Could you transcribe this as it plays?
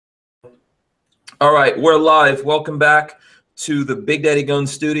All right, we're live. Welcome back to the Big Daddy Gun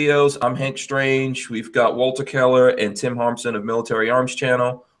Studios. I'm Hank Strange. We've got Walter Keller and Tim Harmson of Military Arms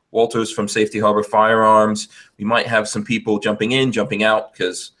Channel. Walter's from Safety Harbor Firearms. We might have some people jumping in, jumping out,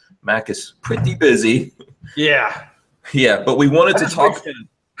 because Mac is pretty busy. Yeah. Yeah, but we wanted to talk.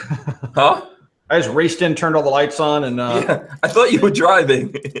 Huh? I just raced in, turned all the lights on, and yeah, I thought you were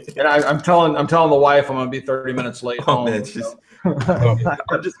driving. and I'm telling the wife I'm gonna be 30 minutes late home. Man,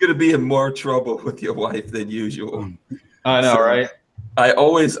 I'm just gonna be in more trouble with your wife than usual. I know, right? I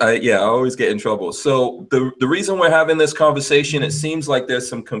always get in trouble. So the reason we're having this conversation, it seems like there's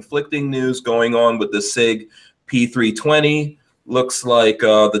some conflicting news going on with the SIG P320. Looks like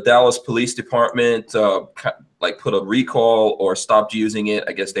the Dallas Police Department like put a recall or stopped using it.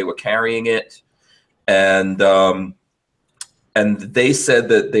 I guess they were carrying it, and they said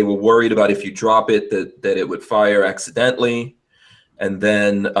that they were worried about if you drop it that it would fire accidentally. And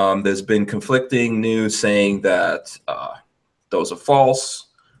then there's been conflicting news saying that those are false.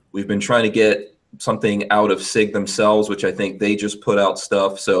 We've been trying to get something out of SIG themselves, which I think they just put out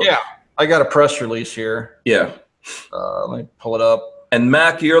stuff. So yeah, I got a press release here. Yeah. Let me pull it up. And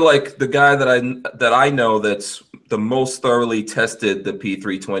Mac, you're like the guy that I know that's the most thoroughly tested the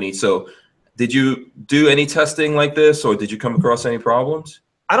P320. So did you do any testing like this, or did you come across any problems?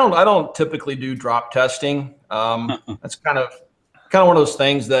 I don't typically do drop testing. That's kind of one of those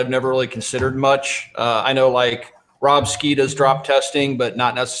things that I've never really considered much. I know like Rob Ski does drop testing, but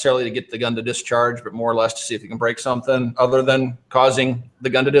not necessarily to get the gun to discharge, but more or less to see if you can break something other than causing the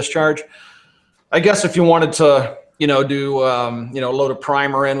gun to discharge. I guess if you wanted to, do, load a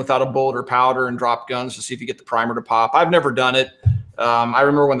primer in without a bullet or powder and drop guns to see if you get the primer to pop. I've never done it. I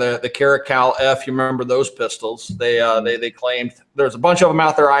remember when the Caracal F, you remember those pistols? They claimed there's a bunch of them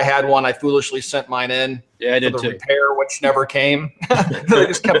out there. I had one. I foolishly sent mine in. Yeah, I did for the too. repair, which never came. They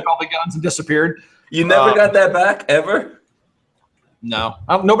just kept all the guns and disappeared. You never got that back ever? No,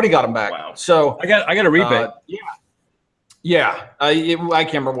 nobody got them back. Wow. So I got a rebate. Yeah. I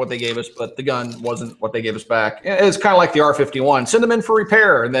can't remember what they gave us, but the gun wasn't what they gave us back. It's kind of like the R51. Send them in for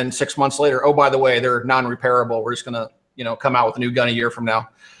repair, and then 6 months later, oh, by the way, they're non-repairable. We're just gonna come out with a new gun a year from now.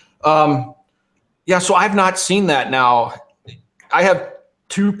 Yeah, so I've not seen that now. I have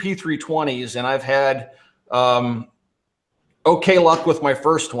 2 P320s, and I've had okay luck with my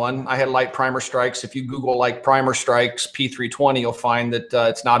first one. I had light primer strikes. If you Google like primer strikes P320, you'll find that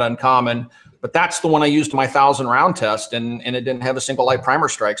it's not uncommon. But that's the one I used in my 1,000 round test, and it didn't have a single light primer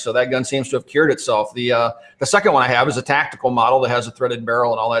strike. So that gun seems to have cured itself. The second one I have is a tactical model that has a threaded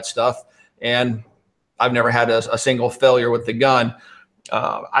barrel and all that stuff. And I've never had a single failure with the gun.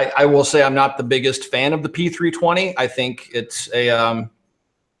 I will say I'm not the biggest fan of the P320. I think it's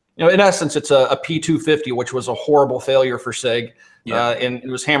in essence, it's a P250, which was a horrible failure for SIG. Yeah. And it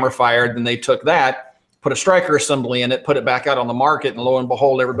was hammer fired. Then they took that, put a striker assembly in it, put it back out on the market, and lo and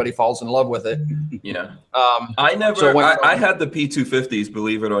behold, everybody falls in love with it. Yeah. I had the P250s,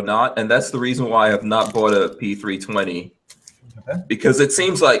 believe it or not, and that's the reason why I have not bought a P320. Okay. Because it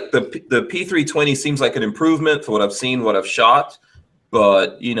seems like the P320 seems like an improvement for what I've seen, what I've shot,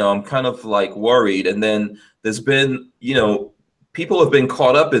 but I'm kind of like worried. And then there's been, people have been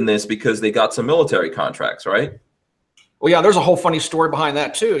caught up in this because they got some military contracts, right? Well, yeah, there's a whole funny story behind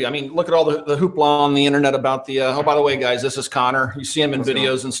that too. I mean, look at all the hoopla on the internet about the, oh, by the way, guys, this is Connor. You see him in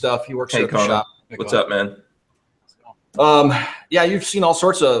videos and stuff. He works at the shop. What's up, man? Yeah, you've seen all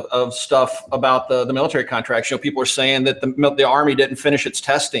sorts of stuff about the military contracts. People are saying that the Army didn't finish its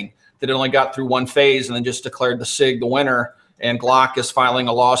testing, that it only got through one phase and then just declared the SIG the winner. And Glock is filing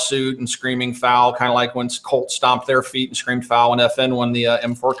a lawsuit and screaming foul, kind of like when Colt stomped their feet and screamed foul when FN won the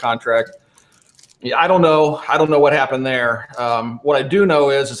M4 contract. Yeah, I don't know what happened there. What I do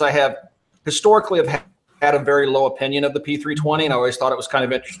know is I historically have had a very low opinion of the P320, and I always thought it was kind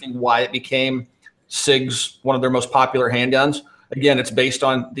of interesting why it became SIG's one of their most popular handguns. Again, it's based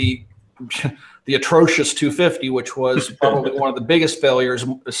on the atrocious 250, which was probably one of the biggest failures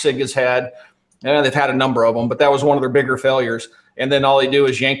SIG has had. And they've had a number of them, but that was one of their bigger failures. And then all they do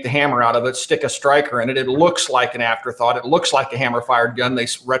is yank the hammer out of it, stick a striker in it. It looks like an afterthought. It looks like a hammer-fired gun they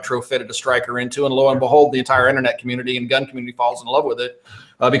retrofitted a striker into, and lo and behold, the entire internet community and gun community falls in love with it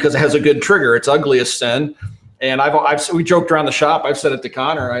because it has a good trigger. It's ugly as sin. And we joked around the shop. I've said it to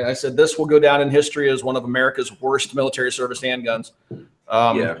Connor. I said, this will go down in history as one of America's worst military service handguns.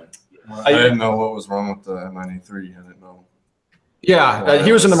 Yeah. I didn't know what was wrong with the M93. I didn't know. Yeah,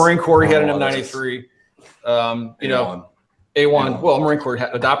 he was in the Marine Corps. He had an M93. A1. Well, Marine Corps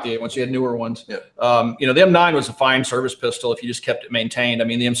adopted the A1, so you had newer ones. Yeah. You know, the M9 was a fine service pistol if you just kept it maintained. I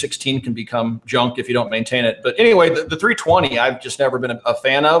mean, the M16 can become junk if you don't maintain it. But anyway, the 320, I've just never been a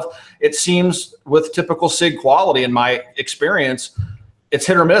fan of. It seems with typical SIG quality, in my experience, it's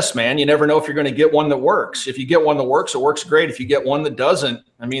hit or miss, man. You never know if you're going to get one that works. If you get one that works, it works great. If you get one that doesn't,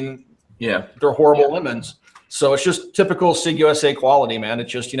 I mean, yeah, they're horrible lemons. So it's just typical SIG USA quality, man.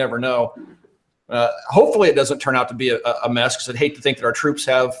 It's just, you never know. Hopefully it doesn't turn out to be a mess, because I'd hate to think that our troops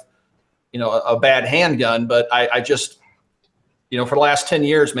have, you know, a bad handgun. But I just, you know, for the last 10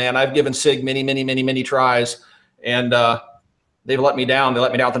 years, man, I've given SIG many tries, and they've let me down. They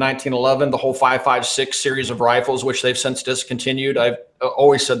let me down with the 1911, the whole 5.56 series of rifles, which they've since discontinued. I've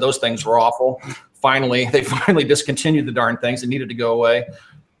always said those things were awful. They finally discontinued the darn things. They needed to go away.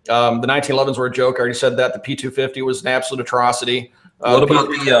 The 1911s were a joke. I already said that. The P250 was an absolute atrocity. What about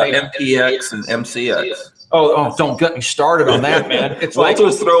the MPX and MCX? Oh, don't get me started on that, man. It's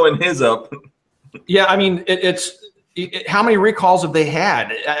Walter's throwing his up. Yeah, I mean, how many recalls have they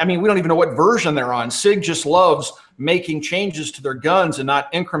had? I mean, we don't even know what version they're on. SIG just loves making changes to their guns and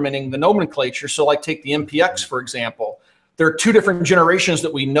not incrementing the nomenclature. So, like, take the MPX, for example. There are two different generations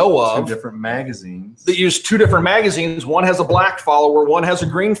that we know of. Two different magazines. That use two different magazines. One has a black follower, one has a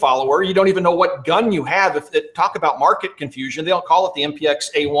green follower. You don't even know what gun you have. If they talk about market confusion, they don't call it the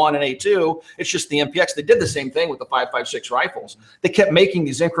MPX A1 and A2. It's just the MPX. They did the same thing with the 5.56 rifles. They kept making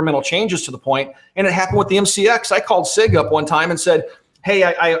these incremental changes to the point, and it happened with the MCX. I called SIG up one time and said, hey,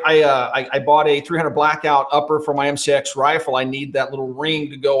 I bought a 300 blackout upper for my MCX rifle. I need that little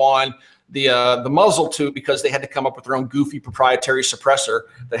ring to go on the muzzle tube, because they had to come up with their own goofy proprietary suppressor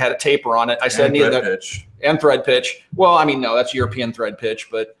that had a taper on it. I said, I needed that pitch. And thread pitch. Well, I mean, no, that's European thread pitch,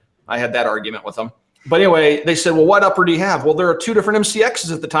 but I had that argument with them. But anyway, they said, well, what upper do you have? Well, there are two different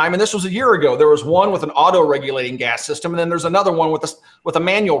MCXs at the time, and this was a year ago. There was one with an auto-regulating gas system, and then there's another one with a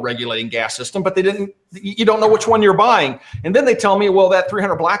manual regulating gas system, but you don't know which one you're buying. And then they tell me, well, that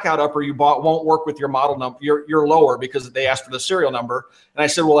 300 blackout upper you bought won't work with your model number, your lower, because they asked for the serial number. And I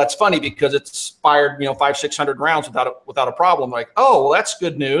said, well, that's funny, because it's fired, 500-600 rounds without a problem. Like, oh, well, that's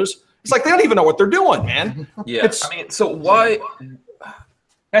good news. It's like they don't even know what they're doing, man. Yeah, I mean, so why?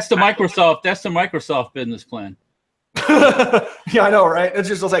 That's the Microsoft business plan. Yeah, I know, right? It's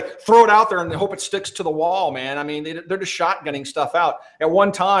just like throw it out there and hope it sticks to the wall, man. I mean, they're just shotgunning stuff out. At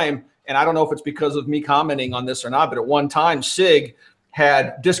one time, and I don't know if it's because of me commenting on this or not, but at one time, SIG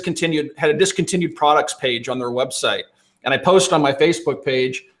had a discontinued products page on their website, and I posted on my Facebook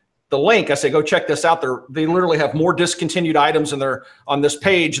page the link. I say, go check this out. They literally have more discontinued items on this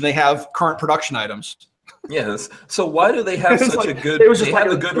page than they have current production items. Yes. So why do they have such a good? They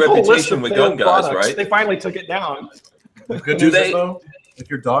have a good reputation with gun guys, right? They finally took it down. The good news is, though, if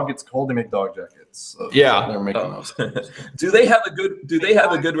your dog gets cold, they make dog jackets. So yeah, they're making those. Do they have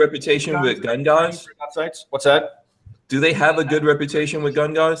a good reputation with gun guys? What's that? Do they have a good reputation with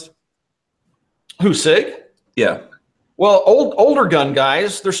gun guys? Who, SIG? Yeah. Well, older gun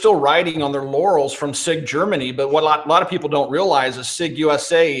guys, they're still riding on their laurels from SIG Germany. But what a lot of people don't realize is SIG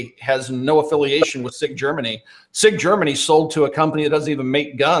USA has no affiliation with SIG Germany. SIG Germany sold to a company that doesn't even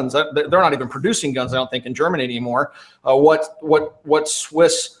make guns. They're not even producing guns, I don't think, in Germany anymore. What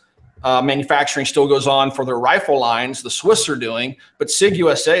Swiss manufacturing still goes on for their rifle lines, the Swiss are doing. But SIG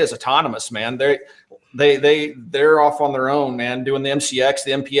USA is autonomous, man. They're off on their own, man, doing the MCX,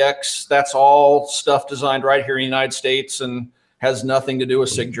 the MPX. That's all stuff designed right here in the United States and has nothing to do with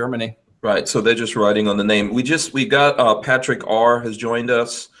SIG Germany. Right. So they're just riding on the name. We got Patrick R has joined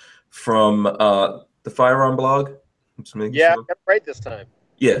us from the Firearm blog. Yeah, sure. I got it right this time.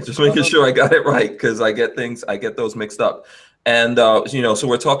 Yeah, just making sure I got it right, because I get those mixed up. And so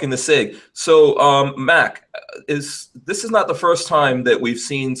we're talking to SIG. So Mac, this is not the first time that we've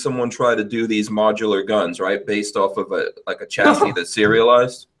seen someone try to do these modular guns, right? Based off of a chassis that's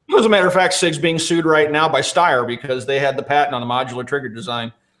serialized. As a matter of fact, SIG's being sued right now by Steyr because they had the patent on the modular trigger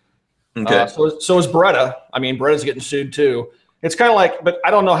design. Okay. So is Beretta. I mean, Beretta's getting sued too. It's kind of like, but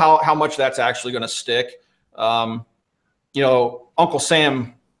I don't know how much that's actually going to stick. Uncle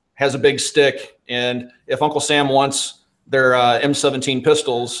Sam has a big stick, and if Uncle Sam wants their M17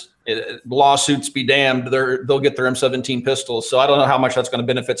 pistols, lawsuits be damned, they'll get their M17 pistols. So I don't know how much that's going to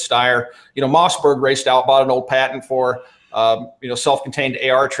benefit Steyr. Mossberg raced out, bought an old patent for self-contained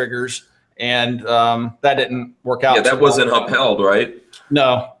AR triggers, and that didn't work out. Yeah, that wasn't upheld, right?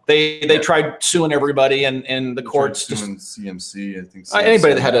 No, they tried suing everybody, and the courts suing CMC. I think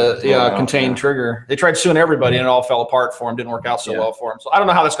anybody that had a contained trigger, they tried suing everybody, and it all fell apart for them. Didn't work out so well for them. So I don't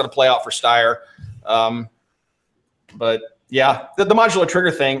know how that's going to play out for Steyr. But yeah, the modular trigger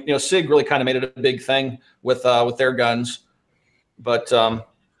thing, SIG really kind of made it a big thing with their guns. But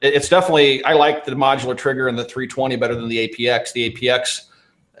it's definitely, I like the modular trigger and the 320 better than the APX. The APX,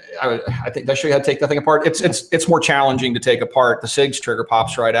 I think I show you how to take that thing apart. It's more challenging to take apart. The SIG's trigger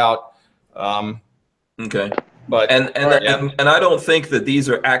pops right out. Okay. But and I don't think that these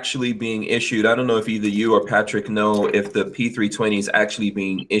are actually being issued. I don't know if either you or Patrick know if the P320 is actually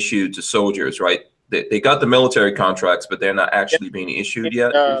being issued to soldiers, right? They got the military contracts, but they're not actually being issued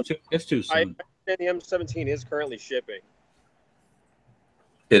yet. It's too soon. I understand the M17 is currently shipping.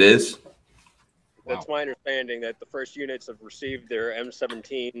 It is? That's my understanding, that the first units have received their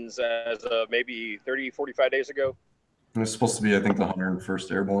M17s as of maybe 30, 45 days ago. It was supposed to be, I think, the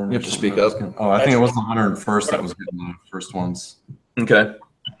 101st Airborne. You have to speak up. Oh, I think it was the 101st that was getting the first ones. Okay.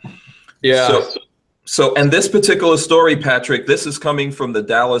 Yeah. So, and this particular story, Patrick, this is coming from the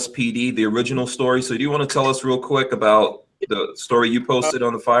Dallas PD, the original story. So do you want to tell us real quick about the story you posted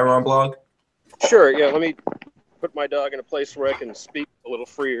on the Firearm blog? Sure, yeah, let me put my dog in a place where I can speak a little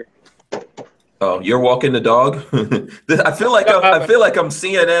freer. Oh, you're walking the dog? I feel like I'm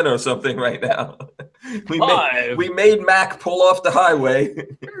CNN or something right now. We made Mac pull off the highway.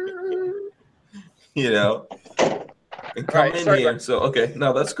 You know, and come in here. So okay,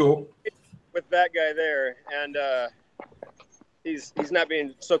 no, that's cool. With that guy there, and he's not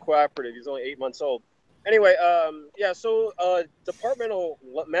being so cooperative. He's only 8 months old. Anyway, yeah. So departmental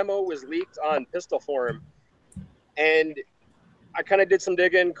memo was leaked on Pistol Forum, and I kind of did some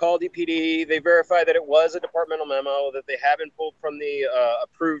digging, called EPD. They verified that it was a departmental memo, that they haven't pulled from the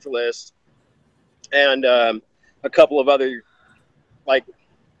approved list, and a couple of other, like,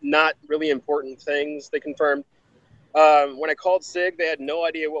 not really important things they confirmed. When I called SIG, they had no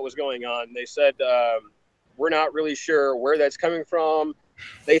idea what was going on. They said, we're not really sure where that's coming from.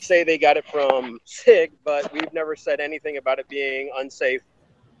 They say they got it from SIG, but we've never said anything about it being unsafe,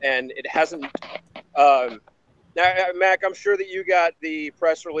 and it hasn't. Now, Mac, I'm sure that you got the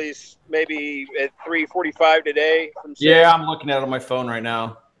press release maybe at 3:45 today from SIG. Yeah, I'm looking at it on my phone right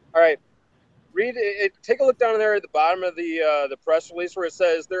now. All right. Read it. Take a look down there at the bottom of the press release where it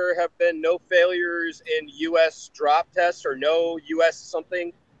says there have been no failures in U.S. drop tests or no U.S.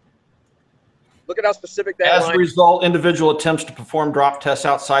 something. Look at how specific that As a result, individual attempts to perform drop tests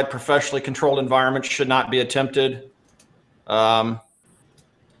outside professionally controlled environments should not be attempted.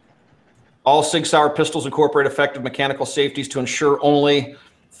 All Sig Sauer pistols incorporate effective mechanical safeties to ensure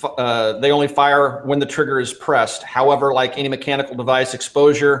they only fire when the trigger is pressed. However, like any mechanical device,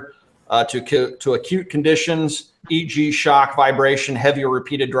 exposure to acute conditions, e.g. shock, vibration, heavy or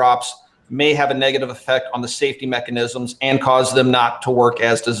repeated drops, may have a negative effect on the safety mechanisms and cause them not to work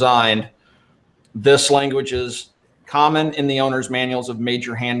as designed. This language is common in the owner's manuals of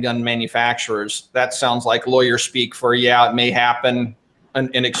major handgun manufacturers. That sounds like lawyer speak for, yeah, it may happen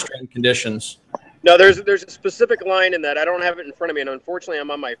in extreme conditions. No, there's a specific line in that. I don't have it in front of me, and unfortunately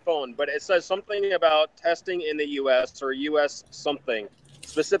I'm on my phone, but it says something about testing in the U.S. or U.S. something.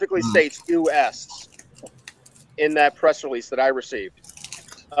 Specifically states U.S. in that press release that I received.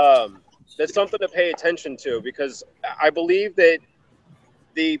 That's something to pay attention to, because I believe that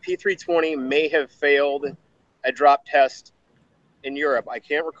the P320 may have failed a drop test in Europe. I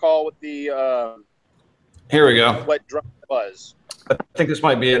can't recall what the here we go. What drop was. I think this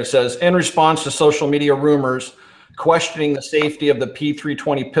might be it. It says, in response to social media rumors questioning the safety of the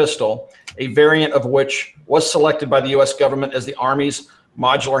P320 pistol, a variant of which was selected by the U.S. government as the Army's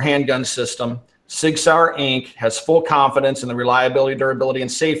modular handgun system, Sig Sauer Inc. has full confidence in the reliability, durability,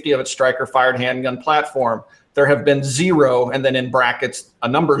 and safety of its striker-fired handgun platform. There have been zero, and then in brackets, a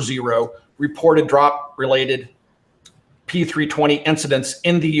number 0, reported drop-related P320 incidents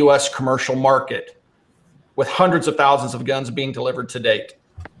in the U.S. commercial market, with hundreds of thousands of guns being delivered to date.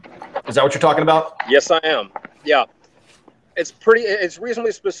 Is that what you're talking about? Yes, I am. Yeah. It's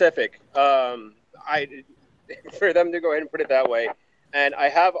reasonably specific. For them to go ahead and put it that way. And I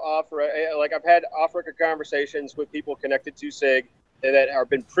have I've had off-record conversations with people connected to SIG that have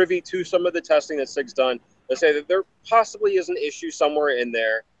been privy to some of the testing that SIG's done. They say that there possibly is an issue somewhere in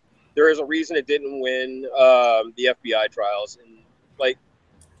there. There is a reason it didn't win the FBI trials. And like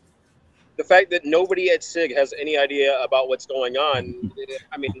the fact that nobody at SIG has any idea about what's going on.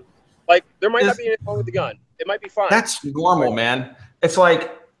 I mean, like there might not be anything wrong with the gun. It might be fine. That's normal, man. It's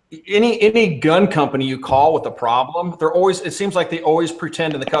like any gun company you call with a problem, it seems like they always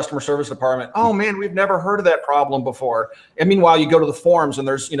pretend in the customer service department, oh man, we've never heard of that problem before. And meanwhile, you go to the forums and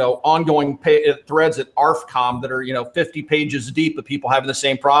there's, ongoing threads at ARFCOM that are, 50 pages deep of people having the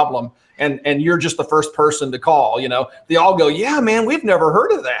same problem. And you're just the first person to call, they all go, yeah, man, we've never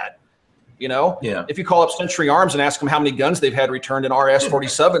heard of that. Yeah. If you call up Century Arms and ask them how many guns they've had returned in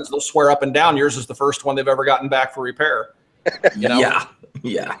RS-47s, they'll swear up and down yours is the first one they've ever gotten back for repair. You know?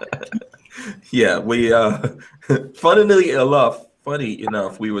 Yeah. Yeah. We, funny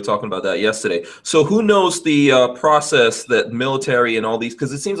enough, we were talking about that yesterday. So who knows the process that military and all these,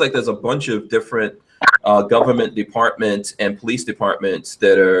 because it seems like there's a bunch of different government departments and police departments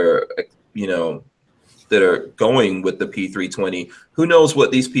that are, that are going with the P320. Who knows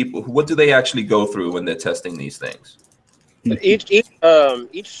what these people, what do they actually go through when they're testing these things? Each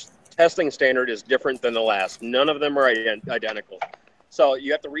testing standard is different than the last. None of them are identical. So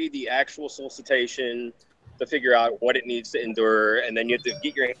you have to read the actual solicitation to figure out what it needs to endure, and then you have to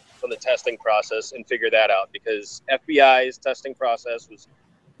get your hands on the testing process and figure that out, because FBI's testing process was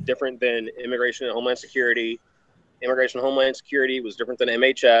different than Immigration and Homeland Security. Immigration and Homeland Security was different than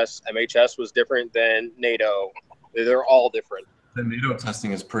MHS. MHS was different than NATO. They're all different. The NATO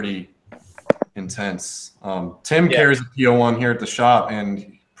testing is pretty intense. Tim carries a PO1 here at the shop,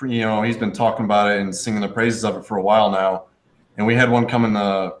 and he's been talking about it and singing the praises of it for a while now. And we had one come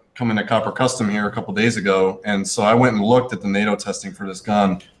into Copper Custom here a couple days ago, and so I went and looked at the NATO testing for this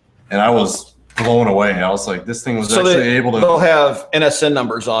gun, and I was blown away. I was like, this thing was actually able to. They'll have NSN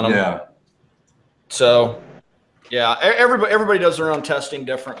numbers on them. Yeah. So, yeah, everybody does their own testing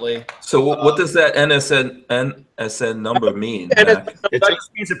differently. So what does that NSN number mean? It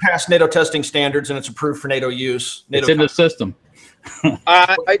just means it passed NATO testing standards and it's approved for NATO use. It's in the system. No.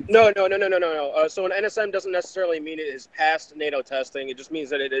 So an NSM doesn't necessarily mean it is passed NATO testing. It just means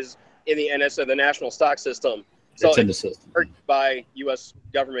that it is in the NSM, the National Stock System. So it's in the system by U.S.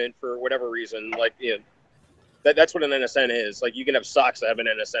 government for whatever reason. Like, that's what an NSN is. Like, you can have stocks that have an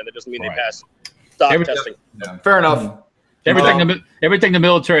NSN. That doesn't mean they pass stock testing. Yeah. Fair enough. Everything the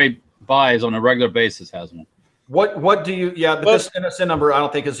military buys on a regular basis has one. What do you? Yeah, but this NSN number I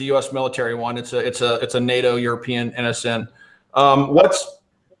don't think is a U.S. military one. It's a NATO European NSN.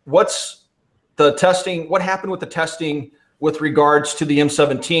 What's the testing? What happened with the testing with regards to the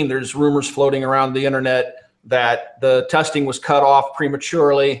M17? There's rumors floating around the internet that the testing was cut off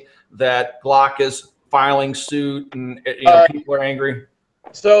prematurely, that Glock is filing suit, and people are angry.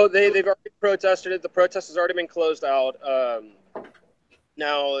 So they've already protested it. The protest has already been closed out.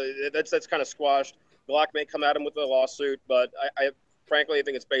 Now that's kind of squashed. Glock may come at him with a lawsuit, but I frankly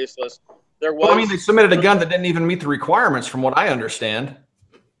think it's baseless. They submitted a gun that didn't even meet the requirements, from what I understand.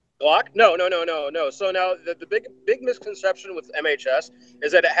 Glock? No. So now the big misconception with MHS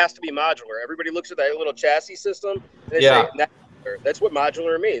is that it has to be modular. Everybody looks at that little chassis system and they say modular. That's what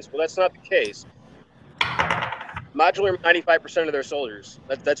modular means. Well, that's not the case. Modular, 95% of their soldiers.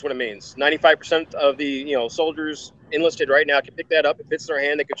 That's what it means. 95% of the soldiers enlisted right now can pick that up. It fits their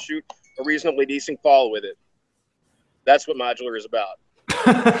hand. They could shoot a reasonably decent fall with it. That's what modular is about.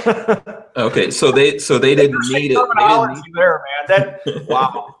 Okay, so they didn't need it. There, man.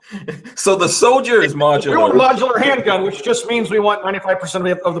 Wow. So the soldier is modular. We want modular handgun, which just means we want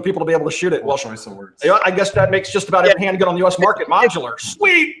 95% of the people to be able to shoot it. Well, choice of words. I guess that makes just about every handgun on the U.S. market modular.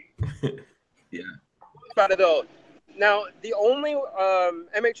 Sweet. Yeah. About it though. Now, the only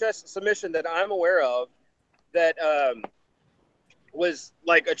MHS submission that I'm aware of that was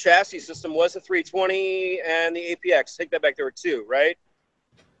like a chassis system was the 320 and the APX. Take that back. There were two, right?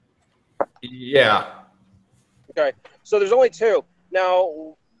 Yeah. Okay. So there's only two.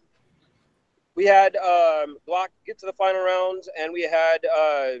 Now, we had Glock get to the final round, and we had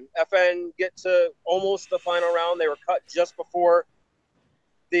FN get to almost the final round. They were cut just before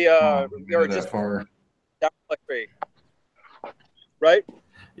the they were just far. Right?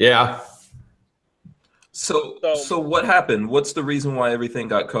 Yeah. So what happened? What's the reason why everything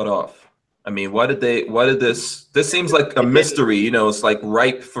got cut off? I mean, why did this seems like a mystery, it's like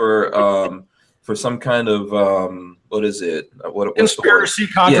ripe for some kind of what is it? Conspiracy,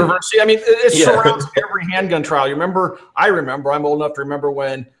 controversy. Yeah. I mean, it surrounds every handgun trial. I'm old enough to remember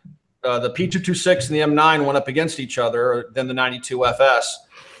when the P226 and the M9 went up against each other, then the 92 FS.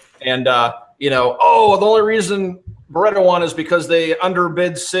 And the only reason Beretta won is because they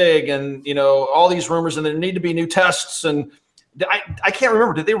underbid SIG, and all these rumors, and there need to be new tests. And I can't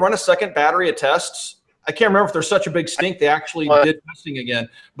remember, did they run a second battery of tests? I can't remember if there's such a big stink they actually did testing again.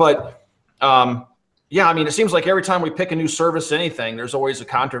 But it seems like every time we pick a new service, anything, there's always a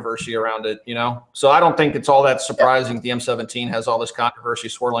controversy around it. So I don't think it's all that surprising the M17 has all this controversy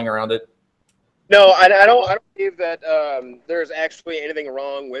swirling around it. No, I don't believe that there's actually anything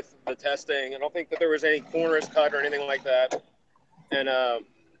wrong with the testing. I don't think that there was any corners cut or anything like that. And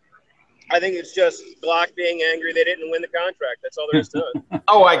I think it's just Glock being angry they didn't win the contract. That's all there is to it.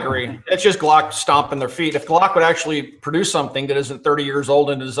 Oh, I agree. It's just Glock stomping their feet. If Glock would actually produce something that isn't 30 years old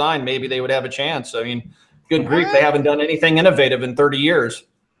in design, maybe they would have a chance. I mean, good grief, they haven't done anything innovative in 30 years.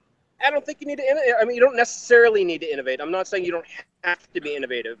 I don't think you need to. I mean, you don't necessarily need to innovate. I'm not saying you don't have to be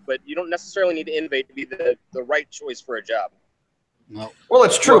innovative, but you don't necessarily need to innovate to be the right choice for a job. No. Well,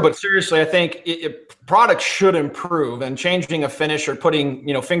 it's true, but seriously, I think products should improve, and changing a finish or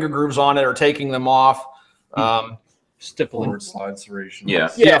putting finger grooves on it or taking them off. Stippling. Forward slide serrations.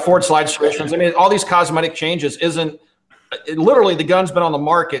 Yeah, forward slide serrations. I mean, all these cosmetic changes literally the gun's been on the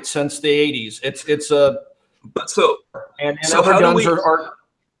market since the 80s. It's a But so other guns are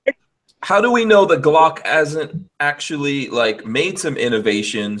how do we know that Glock hasn't actually like made some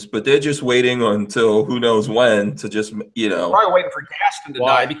innovations, but they're just waiting until who knows when to just probably waiting for Gaston to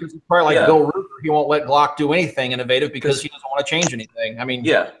die, because he's probably like Bill Ruger. He won't let Glock do anything innovative because he doesn't want to change anything. I mean,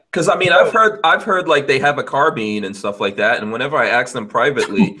 because I mean I've heard like they have a carbine and stuff like that, and whenever I ask them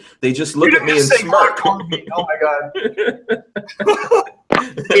privately, they just look at me and smirk. Oh my god.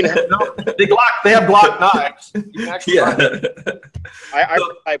 They have Glock knives. You can actually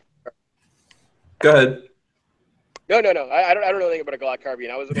Go ahead. No. I don't know anything about a Glock carbine.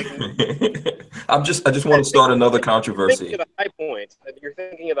 I was making. I just want to start another controversy. You're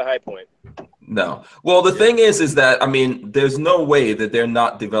thinking of the high point. No. Well, the thing is that I mean, there's no way that they're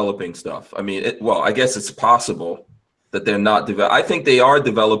not developing stuff. I mean, I guess it's possible that they're not I think they are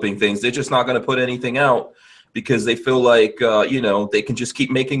developing things. They're just not going to put anything out because they feel like they can just keep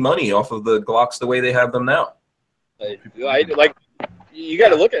making money off of the Glocks the way they have them now. You got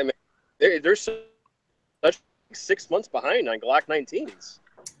to look at them. They're such 6 months behind on Glock 19s.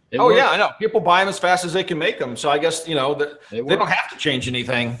 Yeah, I know. People buy them as fast as they can make them. So I guess they don't have to change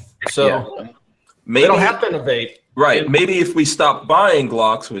anything. So maybe they don't have to innovate. Right. Maybe if we stop buying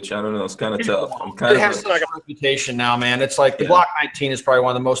Glocks, which I don't know, it's kind of tough. It has such a reputation now, man. It's like the Glock 19 is probably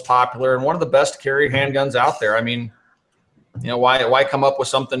one of the most popular and one of the best carry handguns out there. I mean, why come up with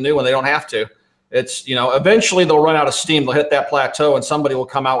something new when they don't have to? It's, eventually they'll run out of steam. They'll hit that plateau and somebody will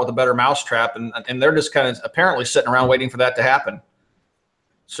come out with a better mousetrap. And they're just kind of apparently sitting around waiting for that to happen.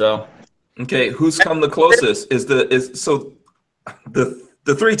 So. Okay. Who's come the closest? So the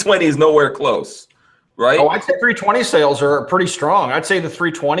 320 is nowhere close, right? Oh, I'd say 320 sales are pretty strong. I'd say the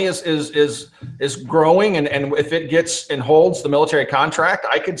 320 is growing. And if it gets and holds the military contract,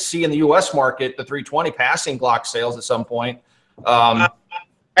 I could see in the U.S. market, the 320 passing Glock sales at some point. I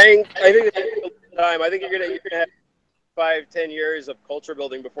think I think you're gonna have 5-10 years of culture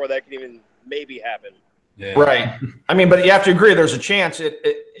building before that can even maybe happen. Yeah. Right. I mean, but you have to agree there's a chance. It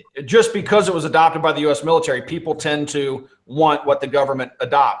just because it was adopted by the U.S. military, people tend to want what the government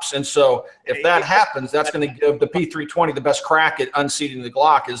adopts, and so if that happens, that's going to give the P320 the best crack at unseating the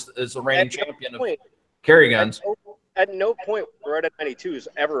Glock as the reigning champion of carry guns. At no point were Red 92s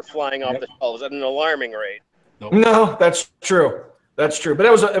ever flying off the shelves at an alarming rate. Nope. No, that's true. That's true, but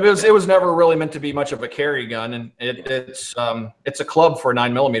it was never really meant to be much of a carry gun, and it's a club for a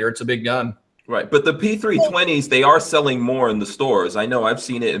 9mm. It's a big gun. Right, but the P320s, they are selling more in the stores. I know I've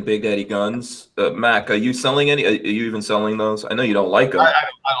seen it in Big Daddy Guns. Mac, are you selling any? Are you even selling those? I know you don't like them. I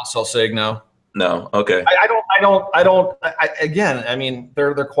don't sell SIG, no. No, okay. I don't. Again, I mean,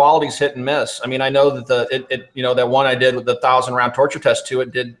 their quality's hit and miss. I mean, I know that that one I did with the 1,000-round torture test to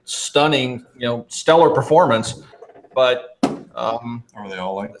it did stunning, stellar performance, but. Are they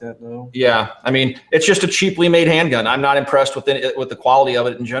all like that though? Yeah, I mean, it's just a cheaply made handgun. I'm not impressed with the quality of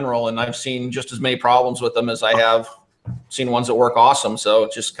it in general, and I've seen just as many problems with them as I have seen ones that work awesome. So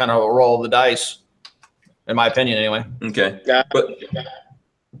it's just kind of a roll of the dice, in my opinion, anyway. Okay. Yeah, but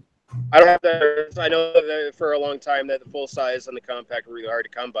I don't have that. I know that for a long time that the full size and the compact were really hard to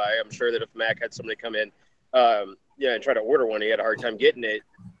come by. I'm sure that if Mac had somebody come in, and try to order one, he had a hard time getting it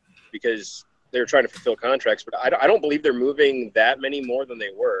because they were trying to fulfill contracts, but I don't believe they're moving that many more than they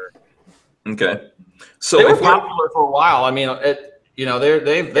were. Okay, so they were popular for a while. I mean,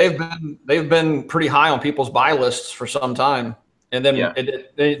 they've been pretty high on people's buy lists for some time, and then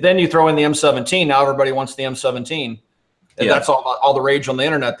then you throw in the M17. Now everybody wants the M17, and that's all the rage on the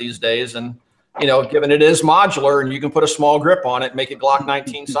internet these days. And given it is modular and you can put a small grip on it, make it Glock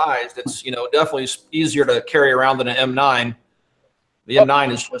 19 sized, it's definitely easier to carry around than an M9. The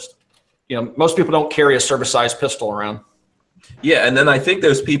M9 is just. Most people don't carry a service-sized pistol around. Yeah, and then I think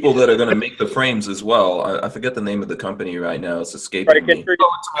there's people that are going to make the frames as well. I forget the name of the company right now. It's escaping me. It's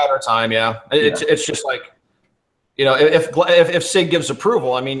a matter of time, yeah. It's just like, if SIG gives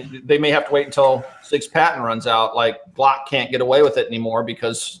approval, I mean, they may have to wait until SIG's patent runs out. Like, Glock can't get away with it anymore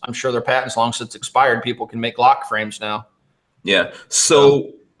because I'm sure their patent's long since expired. People can make Glock frames now. Yeah.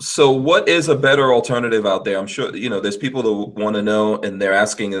 So what is a better alternative out there? I'm sure, there's people that want to know, and they're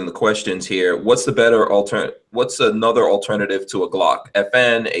asking in the questions here, what's the better alternative? What's another alternative to a Glock?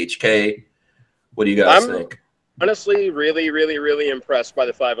 FN, HK? What do you guys think? honestly really impressed by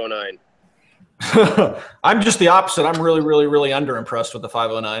the 509. I'm just the opposite. I'm really under impressed with the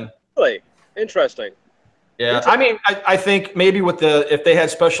 509. Really interesting. Yeah, I mean, I think maybe with if they had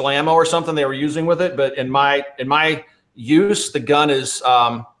special ammo or something they were using with it, but in my use, the gun is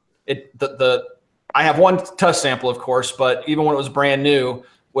I have one TUSC sample, of course, but even when it was brand new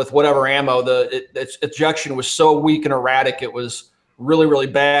with whatever ammo, its ejection was so weak and erratic, it was really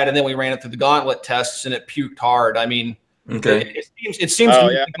bad. And then we ran it through the gauntlet tests, and it puked hard. I mean, it seems to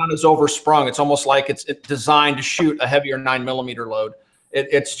me the gun is oversprung. It's almost like it's designed to shoot a heavier 9mm load.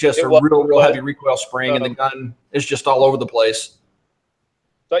 It's just a real heavy recoil spring, and the gun is just all over the place.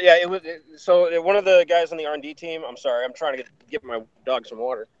 So yeah, it was. So one of the guys on the R&D team. I'm sorry, I'm trying to get my dog some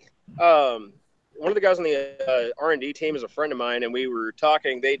water. One of the guys on the R&D team is a friend of mine, and we were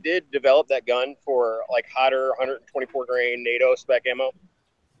talking. They did develop that gun for like hotter 124 grain NATO spec ammo.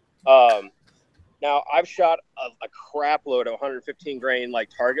 Now I've shot a crap load of 115 grain like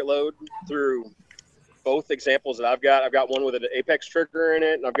target load through both examples that I've got. I've got one with an Apex trigger in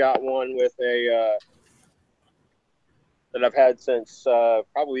it, and I've got one with a that I've had since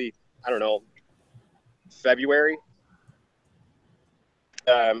probably, I don't know, February.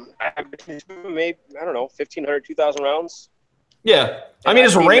 I have maybe, I don't know, 1,500, 2,000 rounds. Yeah. I mean,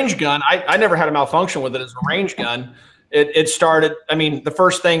 as a range gun, I never had a malfunction with it as a range gun. It started, I mean, the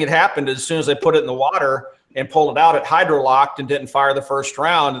first thing that happened is as soon as I put it in the water and pulled it out, it hydrolocked and didn't fire the first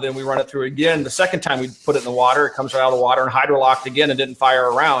round. And then we run it through again. The second time we put it in the water, it comes right out of the water and hydrolocked again and didn't fire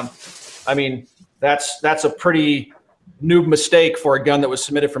a round. I mean, that's a pretty noob mistake for a gun that was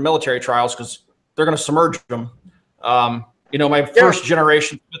submitted for military trials, because they're going to submerge them. You know, my first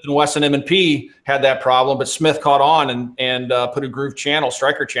generation Smith & Wesson M&P had that problem, but Smith caught on and put a groove channel,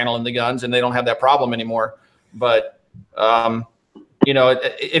 striker channel in the guns, and they don't have that problem anymore. But you know,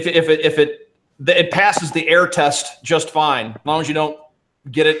 if it passes the air test just fine, as long as you don't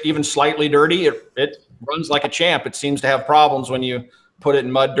get it even slightly dirty, it runs like a champ. It seems to have problems when you put it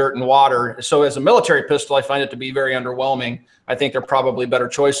in mud, dirt, and water. So as a military pistol, I find it to be very underwhelming. I think they're probably better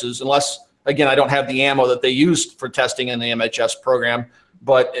choices, unless, again, I don't have the ammo that they used for testing in the MHS program.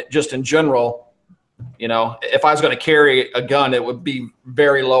 But just in general, you know, if I was going to carry a gun, it would be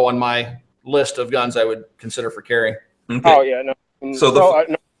very low on my list of guns I would consider for carry. Okay. Oh yeah, no. So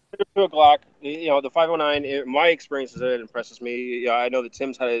the Glock, you know, the 509. My experience is that it impresses me. Yeah, I know that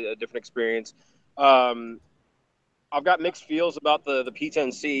Tim's had a different experience. I've got mixed feels about the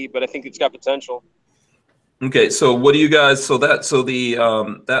P10C, but I think it's got potential. Okay, so what do you guys? So that's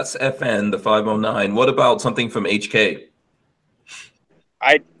FN, the 509. What about something from HK?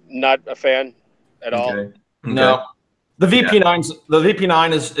 I'm not a fan at all. Okay. No, the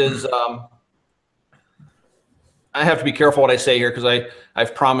VP9 is I have to be careful what I say here, because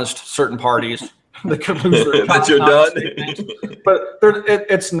I've promised certain parties that could lose their that you're done. But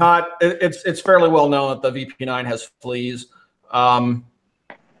it's not. It's fairly well known that the VP9 has fleas.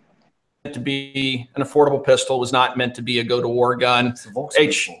 To be an affordable pistol, was not meant to be a go-to-war gun. It's a Volks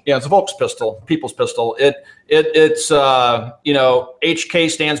pistol. Yeah, it's a Volks pistol, people's pistol. It's you know,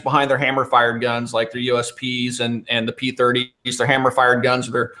 HK stands behind their hammer-fired guns like their USPs and the P30s. Their hammer-fired guns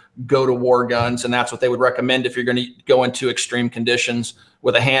are their go-to-war guns, and that's what they would recommend if you're going to go into extreme conditions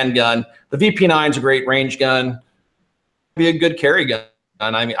with a handgun. The VP9 is a great range gun, be a good carry gun.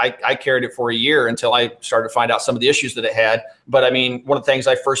 And I mean, I carried it for a year until I started to find out some of the issues that it had. But I mean, one of the things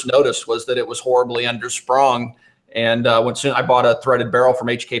I first noticed was that it was horribly undersprung. And soon I bought a threaded barrel from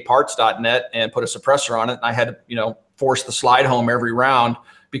hkparts.net and put a suppressor on it. And I had to, you know, force the slide home every round,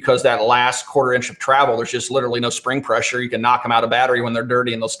 because that last quarter inch of travel, there's just literally no spring pressure. You can knock them out of battery when they're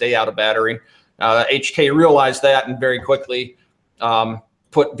dirty, and they'll stay out of battery. HK realized that and very quickly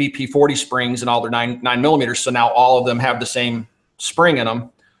put VP40 springs in all their 9mm. So now all of them have the same spring in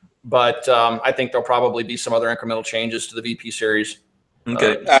them. But I think there'll probably be some other incremental changes to the VP series.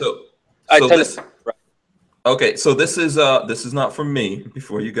 Okay, so this is not from me.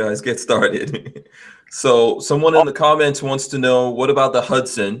 Before you guys get started, so someone in the comments wants to know, what about the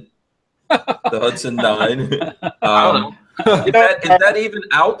Hudson, the Hudson 9? Is that even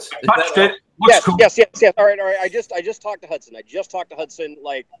out? Yes. All right. I just talked to Hudson. I just talked to Hudson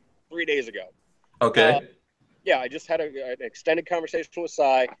like 3 days ago. Okay. Yeah, I just had an extended conversation with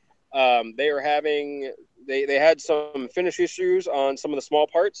Cy. They had some finish issues on some of the small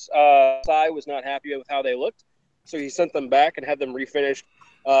parts. Cy was not happy with how they looked, so he sent them back and had them refinished.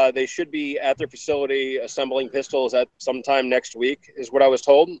 They should be at their facility assembling pistols at sometime next week, is what I was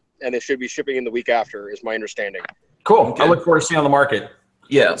told, and they should be shipping in the week after, is my understanding. Cool. Okay. I look forward to seeing on the market.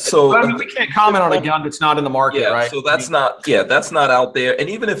 Yeah, so I mean, we can't comment on a gun that's not in the market, right? So that's not out there. And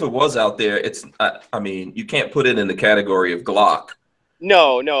even if it was out there, it's I mean, you can't put it in the category of Glock.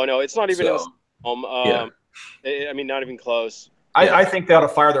 No, it's not even in the I mean, not even close. I think they ought to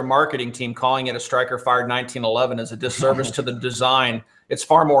fire their marketing team. Calling it a striker fired 1911 is a disservice to the design. It's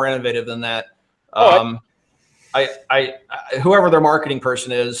far more innovative than that. Whoever their marketing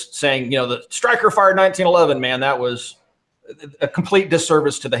person is saying, the striker fired 1911, man, that was a complete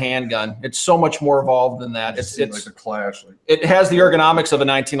disservice to the handgun. It's so much more evolved than that. It's like a clash. It has the ergonomics of a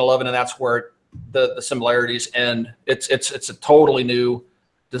 1911, and that's where the similarities end. It's a totally new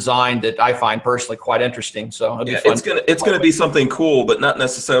design that I find personally quite interesting. So it'd be fun. It's gonna be something cool, but not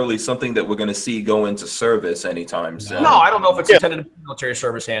necessarily something that we're gonna see go into service anytime soon. No, I don't know if it's intended to be a military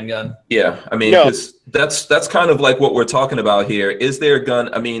service handgun. Yeah, I mean, that's kind of like what we're talking about here. Is there a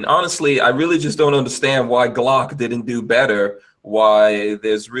gun? I mean, honestly, I really just don't understand why Glock didn't do better. Why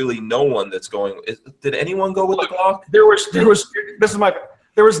there's really no one that's going. Did anyone go with the Glock? There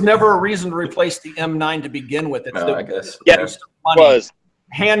was never a reason to replace the M9 to begin with. It's I guess.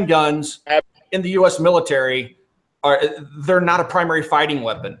 Handguns in the U.S. military they're not a primary fighting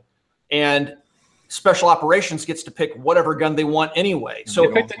weapon, and special operations gets to pick whatever gun they want anyway.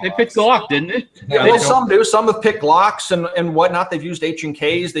 So they picked Glock, didn't they? Yeah, well, some do. Some have picked Glocks and whatnot. They've used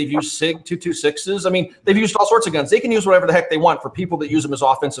H&Ks. They've used SIG 226s. I mean, they've used all sorts of guns. They can use whatever the heck they want for people that use them as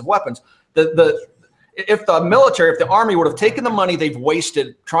offensive weapons. If the Army would have taken the money they've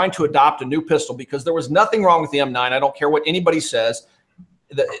wasted trying to adopt a new pistol, because there was nothing wrong with the M9. I don't care what anybody says.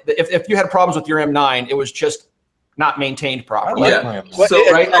 If you had problems with your M9, it was just not maintained properly. Yeah.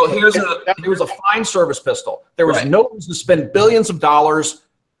 It was a fine service pistol. There was no reason to spend billions of dollars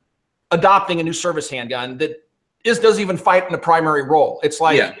adopting a new service handgun that doesn't even fight in a primary role. It's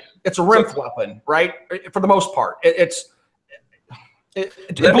like it's a RIMF weapon, right? For the most part, it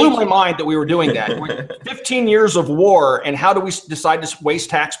blew my mind that we were doing that. 15 years of war, and how do we decide to waste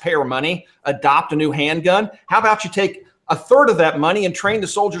taxpayer money, adopt a new handgun? How about you take a third of that money and train the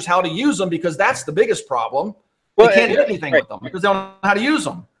soldiers how to use them, because that's the biggest problem. They can't do anything with them because they don't know how to use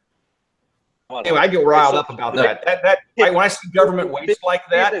them. Anyway, I get riled up about that. When I see government waste like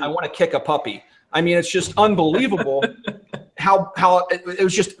that, I want to kick a puppy. I mean, it's just unbelievable how it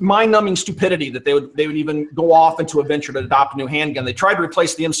was just mind-numbing stupidity that they would even go off into a venture to adopt a new handgun. They tried to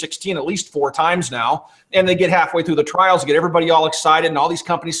replace the M16 at least 4 times now, and they get halfway through the trials, get everybody all excited, and all these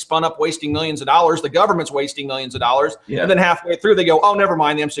companies spun up wasting millions of dollars. The government's wasting millions of dollars, and then halfway through they go, oh, never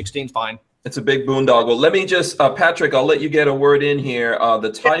mind, the M16's fine. It's a big boondoggle. Let me just, Patrick, I'll let you get a word in here.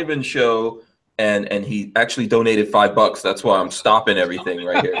 The Tyven show, and he actually donated $5. That's why I'm stopping everything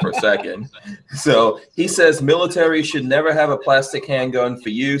right here for a second. So he says military should never have a plastic handgun for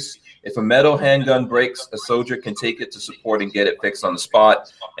use. If a metal handgun breaks, a soldier can take it to support and get it fixed on the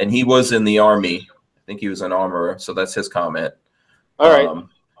spot. And he was in the Army. I think he was an armorer. So that's his comment. All right.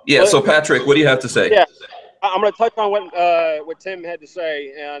 Yeah. So Patrick, what do you have to say? Yeah, I'm going to touch on what Tim had to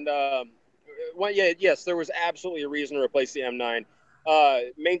say. And yes, there was absolutely a reason to replace the M9.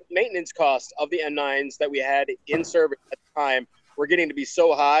 Maintenance costs of the M9s that we had in service at the time were getting to be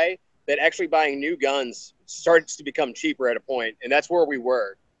so high that actually buying new guns starts to become cheaper at a point, and that's where we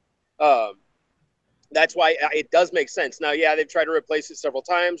were. That's why it does make sense. Now, they've tried to replace it several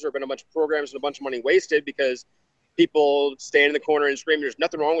times. There have been a bunch of programs and a bunch of money wasted because people stand in the corner and scream, there's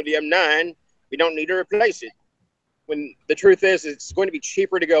nothing wrong with the M9. We don't need to replace it. When the truth is, it's going to be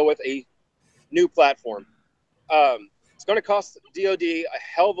cheaper to go with a new platform. It's going to cost DOD a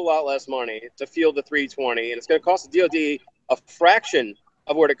hell of a lot less money to field the 320, and it's going to cost the DOD a fraction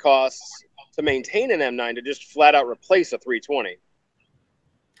of what it costs to maintain an M9 to just flat out replace a 320.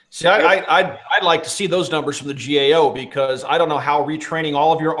 See, I'd like to see those numbers from the GAO, because I don't know how retraining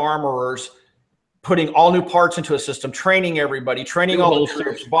all of your armorers, putting all new parts into a system, training everybody, training all the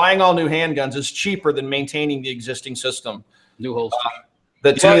troops, buying all new handguns is cheaper than maintaining the existing system. New holster.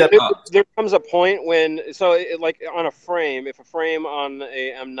 There comes a point when, like on a frame, if a frame on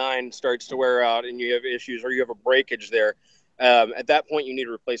a M9 starts to wear out and you have issues or you have a breakage there, at that point you need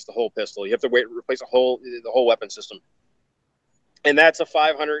to replace the whole pistol. You have to replace the whole weapon system, and that's a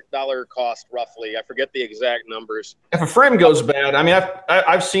 $500 cost roughly. I forget the exact numbers. If a frame goes bad, I mean,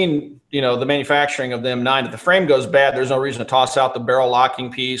 I've seen the manufacturing of the M9. If the frame goes bad, there's no reason to toss out the barrel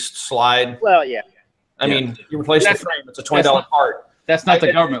locking piece, slide. Well, yeah. I mean, you replace the frame; it's a $20 part. That's not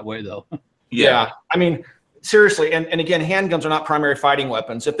the government way, though. Yeah. I mean, seriously. And again, handguns are not primary fighting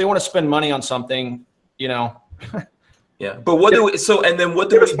weapons. If they want to spend money on something, Yeah. But what do we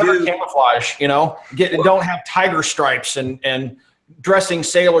do? Camouflage, don't have tiger stripes and dressing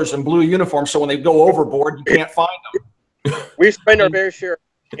sailors in blue uniforms, so when they go overboard, you can't find them. We spend our fair share of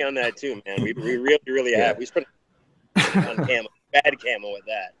on that too, man. We really have. We spent on camo, bad camo with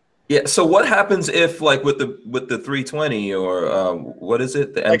that. Yeah. So what happens if, like, with the 320 or what is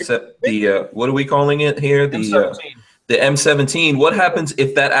it? What are we calling it here? The M17. What happens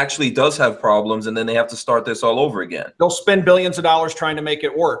if that actually does have problems and then they have to start this all over again? They'll spend billions of dollars trying to make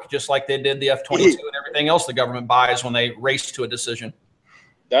it work, just like they did the F-22 and everything else the government buys when they race to a decision.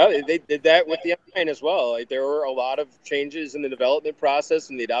 They did that with the M9 as well. Like, there were a lot of changes in the development process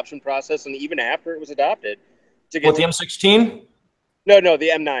and the adoption process, and even after it was adopted. What, the M16? No, the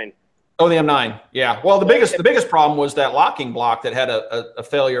M9. Oh, the M9. Yeah. Well, the biggest problem was that locking block that had a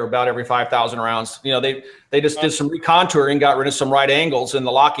failure about every 5,000 rounds. You know, they just did some recontouring, got rid of some right angles, and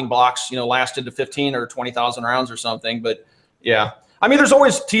the locking blocks, you know, lasted to 15 or 20,000 rounds or something. But yeah, I mean, there's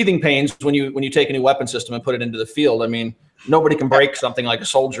always teething pains when you take a new weapon system and put it into the field. I mean, nobody can break something like a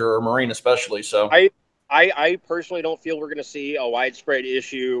soldier or a Marine, especially. So I personally don't feel we're going to see a widespread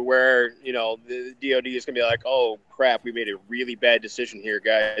issue where, you know, the DoD is going to be like, oh, crap, we made a really bad decision here,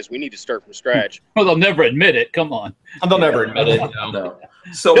 guys. We need to start from scratch. Well, they'll never admit it. Come on. They'll never admit it. No.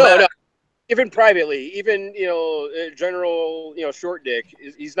 So no. Even privately, even, you know, General, you know, Short Dick,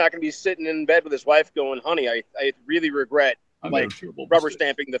 he's not going to be sitting in bed with his wife going, honey, I really regret rubber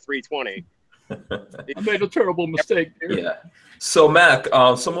stamping the 320. I made a terrible mistake here. Yeah. So, Mac,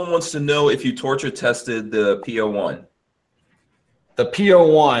 someone wants to know if you torture tested the PO1. The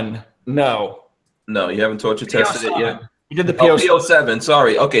PO1, no. No, you haven't torture tested it yet? You did the PO7. PO7,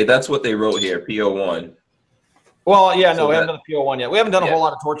 sorry. Okay, that's what they wrote here, PO1. Well, yeah, no, we haven't done the PO1 yet. We haven't done a whole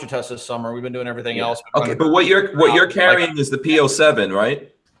lot of torture tests this summer. We've been doing everything else. Okay, but what you're carrying is the PO7,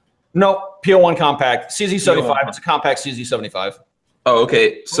 right? No, PO1 compact, CZ75. It's a compact CZ75. Oh,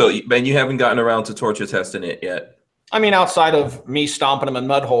 okay. So, Ben, you haven't gotten around to torture testing it yet? I mean, outside of me stomping them in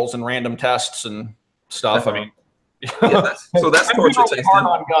mud holes and random tests and stuff. I mean, that's torture testing. Hard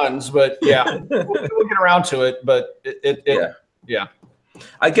on guns, but yeah, we'll get around to it. But yeah.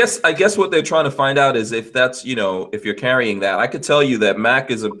 I guess what they're trying to find out is if that's, you know, if you're carrying that. I could tell you that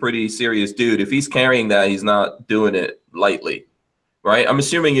Mac is a pretty serious dude. If he's carrying that, he's not doing it lightly, right? I'm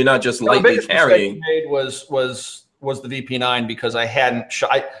assuming you're not just lightly carrying. The biggest mistake I made was the VP9 because I hadn't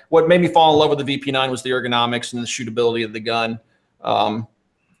what made me fall in love with the VP9 was the ergonomics and the shootability of the gun.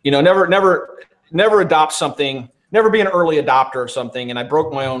 You know, never adopt something, never be an early adopter of something. And I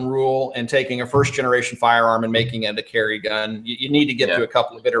broke my own rule in taking a first generation firearm and making it a carry gun. You need to get through a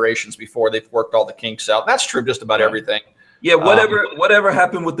couple of iterations before they've worked all the kinks out. That's true of just about everything. Yeah, whatever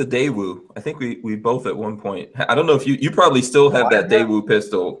happened with the Daewoo? I think we both at one point. I don't know if you probably still have that Daewoo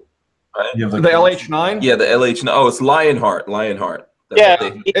pistol. Right? The LH9? Yeah, the LH9. Oh, it's Lionheart.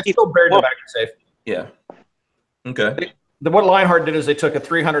 That's it's still buried in the back of the safe. Yeah. Okay. What Lionheart did is they took a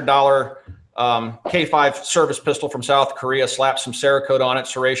 $300 K5 service pistol from South Korea, slapped some Cerakote on it,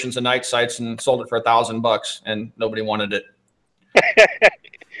 serrations and night sights, and sold it for $1,000, and nobody wanted it.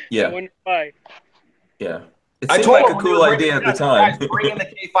 Yeah. I wonder why. Yeah. It seemed like a cool idea at the time. Bring in the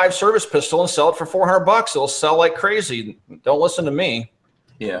K5 service pistol and sell it for $400. It'll sell like crazy. Don't listen to me.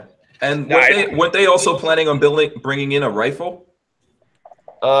 Yeah. And weren't they also planning on bringing in a rifle?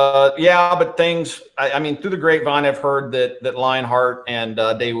 Yeah, but things, I mean, through the grapevine, I've heard that Lionheart and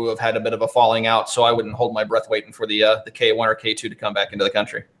Daewoo have had a bit of a falling out, so I wouldn't hold my breath waiting for the K1 or K2 to come back into the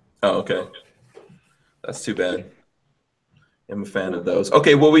country. Oh, okay. That's too bad. I'm a fan of those.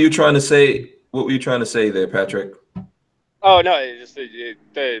 Okay, what were you trying to say? What were you trying to say there, Patrick? Oh, no, just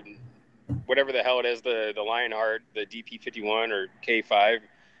the whatever the hell it is, the Lionheart, the DP51 or K5,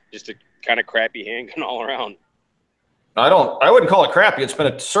 just a kind of crappy handgun all around. I wouldn't call it crappy. It's been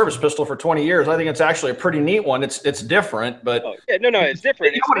a service pistol for 20 years. I think it's actually a pretty neat one. It's different, but no, it's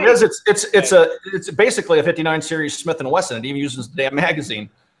different. You know what it is? It's basically a 59 series Smith & Wesson. It even uses the damn magazine.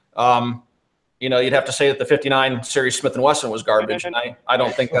 You know, you'd have to say that the 59 series Smith & Wesson was garbage, and I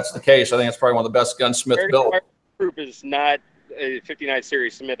don't think that's the case. I think it's probably one of the best guns Smith built. Group is not a 59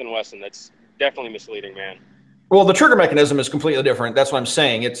 series Smith & Wesson. That's definitely misleading, man. Well, the trigger mechanism is completely different. That's what I'm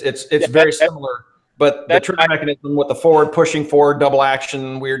saying. It's very similar. But the trigger mechanism with the forward, pushing forward, double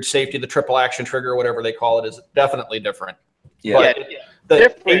action, weird safety, the triple action trigger, whatever they call it, is definitely different. Yeah. But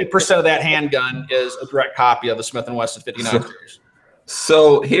the 80% of that handgun is a direct copy of the Smith & Wesson 59 series.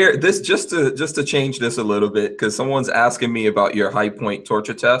 So here, just to change this a little bit, because someone's asking me about your high point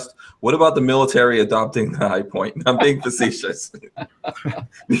torture test. What about the military adopting the high point? I'm being facetious.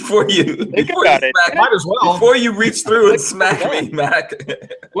 before you reach through and smack me, Mac.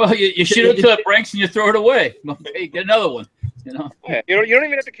 Well, you shoot it till it breaks and you throw it away. Okay, get another one. You know. Yeah, you don't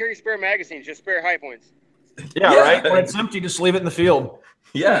even have to carry spare magazines, just spare high points. Yeah, right. When it's empty, just leave it in the field.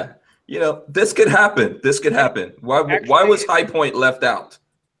 Yeah. You know, this could happen. Why was high point left out?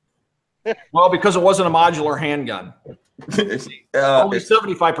 Well, because it wasn't a modular handgun. Only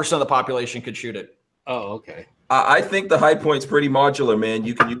 75% of the population could shoot it. Oh, okay. I think the high point's pretty modular, man.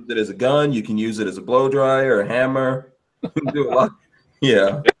 You can use it as a gun. You can use it as a blow dryer, a hammer. You can do a lot.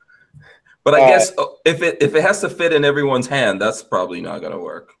 Yeah. But I guess if it has to fit in everyone's hand, that's probably not going to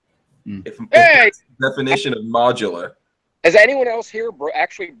work. If that's the definition of modular. Has anyone else here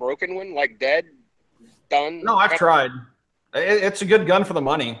actually broken one, like dead, done? No, I've tried. It's a good gun for the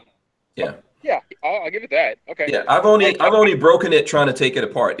money. Yeah. Yeah, I'll give it that. Okay. Yeah, I've only broken it trying to take it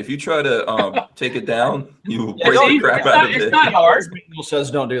apart. If you try to take it down, you will break the crap out of it. It's not hard. Manual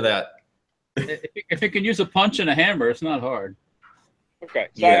says don't do that. If it can use a punch and a hammer, it's not hard. Okay.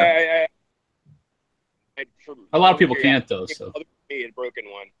 So Yeah. A lot of people can't though. So a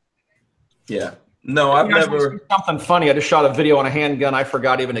broken one. Yeah. No, I've never. Something funny. I just shot a video on a handgun I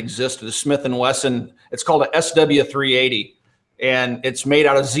forgot even existed. A Smith & Wesson. It's called a SW380, and it's made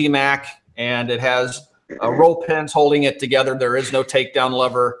out of ZMAC, and it has roll pins holding it together. There is no takedown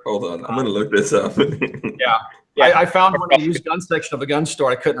lever. Hold on, I'm gonna look this up. Yeah. I found one in the used gun section of a gun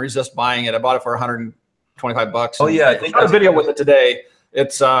store. I couldn't resist buying it. I bought it for $125. Oh yeah, I think I got a video with it today.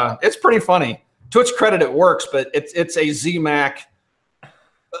 It's pretty funny. To its credit, it works, but it's a ZMAC.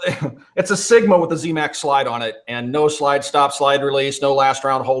 It's a Sigma with a ZMAC slide on it, and no slide stop, slide release, no last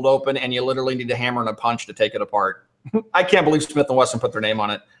round hold open, and you literally need a hammer and a punch to take it apart. I can't believe Smith & Wesson put their name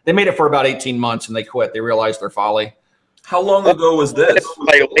on it. They made it for about 18 months and they quit. They realized their folly. How long ago was this?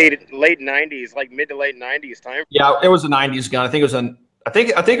 Like late 90s, like mid to late 90s time. Yeah, it was a 90s gun. I think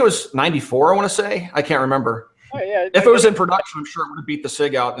it was 94, I want to say. I can't remember. Oh yeah. If it was in production, I'm sure it would have beat the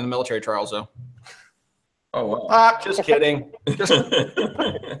SIG out in the military trials though. Oh wow. Just kidding.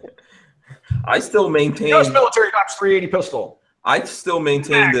 I still maintain U.S. military Cops 380 pistol. I still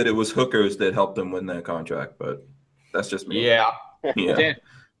maintain that it was hookers that helped them win that contract, but that's just me. Yeah. Yeah.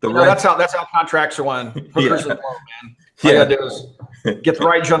 That's how contracts are won. Hookers and low, man. All you gotta do is get the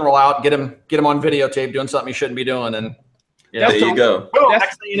right general out, get him on videotape doing something he shouldn't be doing, and there you go. Boom,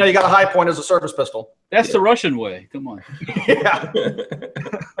 next thing you know, you got a high point as a service pistol. That's the Russian way. Come on. Yeah.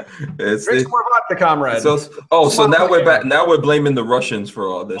 Drink more vodka, comrade. So now we're back. Now we're blaming the Russians for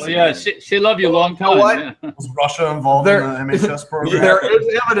all this. Oh yeah, she loved you a long time. What? Was Russia involved in the MHS program? There is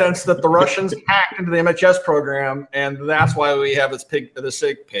evidence that the Russians hacked into the MHS program, and that's why we have this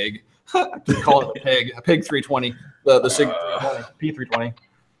SIG pig. I keep calling it a pig 320, the SIG 320, P320.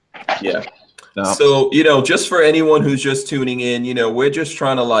 Yeah. No. So, just for anyone who's just tuning in, we're just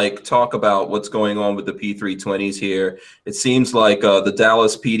trying to talk about what's going on with the P320s here. It seems like the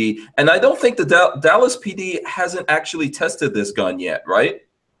Dallas PD, and I don't think the Dallas PD hasn't actually tested this gun yet, right?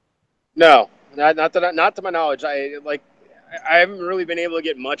 No, not to my knowledge. I haven't really been able to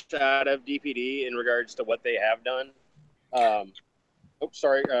get much out of DPD in regards to what they have done.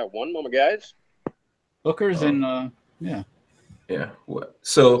 Sorry. One moment, guys. Hookers and yeah. Yeah.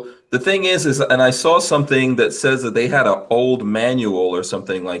 So the thing is, and I saw something that says that they had an old manual or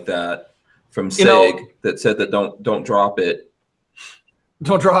something like that from SIG that said that don't drop it.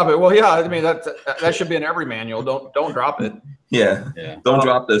 Don't drop it. Well, yeah. I mean that should be in every manual. Don't drop it. Yeah. Don't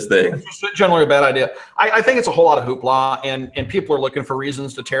drop this thing. It's generally a bad idea. I think it's a whole lot of hoopla, and people are looking for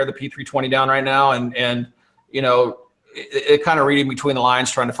reasons to tear the P320 down right now, and it kind of reading between the lines,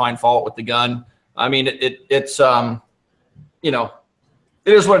 trying to find fault with the gun. I mean, it's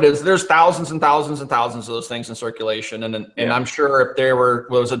it is what it is. There's thousands and thousands and thousands of those things in circulation. And I'm sure if there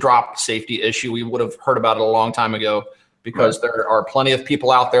was a drop safety issue, we would have heard about it a long time ago, because there are plenty of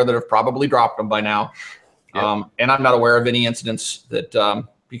people out there that have probably dropped them by now. Yeah. And I'm not aware of any incidents that,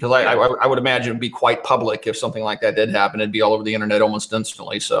 because I would imagine it'd be quite public if something like that did happen. It'd be all over the internet almost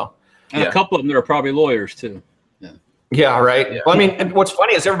instantly. So, and a couple of them that are probably lawyers too. Yeah, right. Yeah. Well, I mean, and what's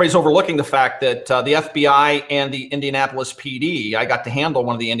funny is everybody's overlooking the fact that the FBI and the Indianapolis PD, I got to handle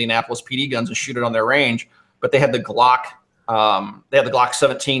one of the Indianapolis PD guns and shoot it on their range, but they had the Glock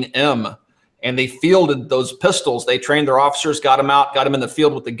 17M, and they fielded those pistols. They trained their officers, got them in the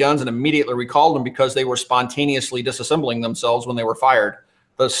field with the guns, and immediately recalled them because they were spontaneously disassembling themselves when they were fired.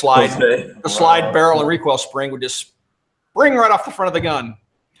 The slide barrel and recoil spring would just spring right off the front of the gun.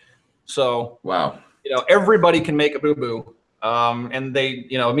 So wow. Everybody can make a boo-boo, and they,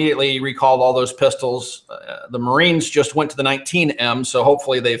 immediately recalled all those pistols. The Marines just went to the 19M, so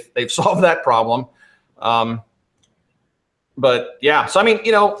hopefully they've solved that problem. But yeah, so I mean,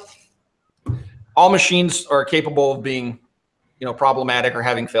 all machines are capable of being, problematic or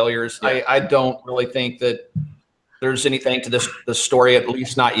having failures. Yeah. I don't really think that there's anything to this story, at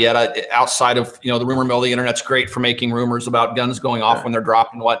least not yet. Outside of the rumor mill, the internet's great for making rumors about guns going off when they're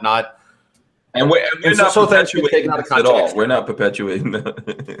dropped and whatnot. And we're not perpetuating out of this at all. context. We're not perpetuating.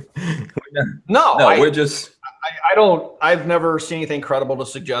 No, we're just. I've never seen anything credible to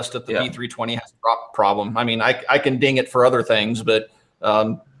suggest that the P320 has a drop problem. I mean, I can ding it for other things, but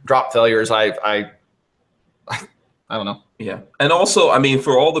drop failures, I don't know. Yeah. And also, I mean,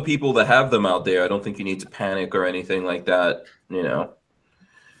 for all the people that have them out there, I don't think you need to panic or anything like that. You know,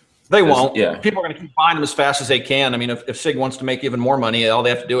 they won't. Yeah. People are going to keep buying them as fast as they can. I mean, if SIG wants to make even more money, all they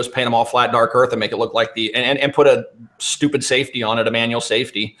have to do is paint them all flat dark earth and make it look like and put a stupid safety on it, a manual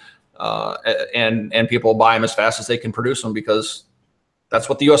safety. And people buy them as fast as they can produce them because that's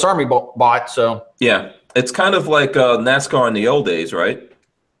what the U.S. Army bought. So yeah, it's kind of like NASCAR in the old days, right?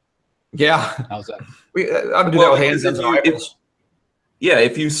 Yeah. How's that? I would do that with handguns and rifles. Yeah,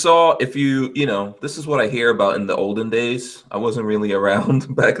 if you know, this is what I hear about in the olden days. I wasn't really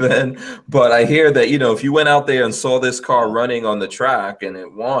around back then, but I hear that, you know, if you went out there and saw this car running on the track and it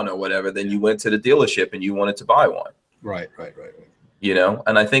won or whatever, then you went to the dealership and you wanted to buy one. Right. You know,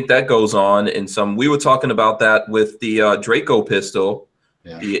 and I think that goes on in some. We were talking about that with the Draco pistol,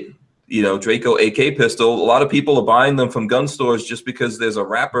 the Draco AK pistol. A lot of people are buying them from gun stores just because there's a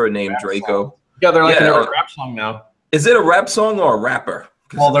rapper named Draco. Yeah, they're like a rap song now. Is it a rap song or a rapper?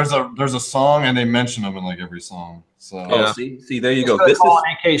 Well, there's a song and they mention them in like every song. So see, there you go. This is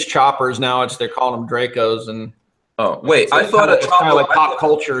AKs choppers now. They're calling them Dracos and. Oh wait, I thought it's kind of like pop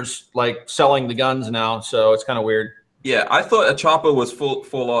culture's like selling the guns now, so it's kind of weird. Yeah, I thought a chopper was full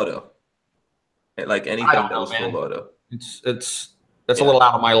auto. Like anything that was full auto. It's a little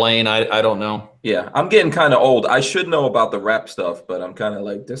out of my lane. I don't know. Yeah, I'm getting kind of old. I should know about the rap stuff, but I'm kind of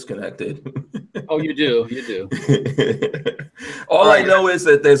like disconnected. Oh, you do. All I know is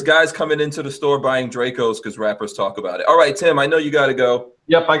that there's guys coming into the store buying Dracos because rappers talk about it. All right, Tim, I know you got to go.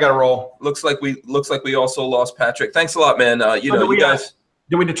 Yep, I got to roll. Looks like we also lost Patrick. Thanks a lot, man. You guys.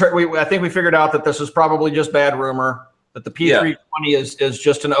 I think we figured out that this is probably just bad rumor. That the P320 is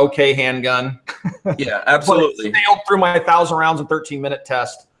just an okay handgun. Yeah, absolutely. It sailed through my 1,000 rounds in 13-minute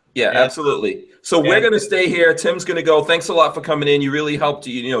test. Yeah, absolutely. So we're going to stay here. Tim's going to go. Thanks a lot for coming in. You really helped.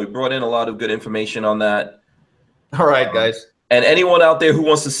 You brought in a lot of good information on that. All right, guys. And anyone out there who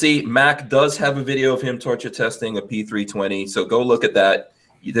wants to see, Mac does have a video of him torture testing a P320. So go look at that.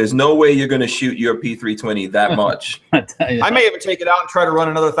 There's no way you're going to shoot your P320 that much. I may even take it out and try to run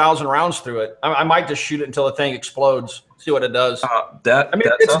another 1,000 rounds through it. I might just shoot it until the thing explodes. See what it does. That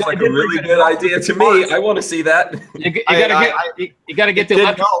sounds like a really good idea to me. I want to see that. You got to get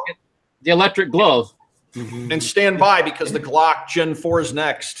the electric glove. And stand by because the Glock Gen 4 is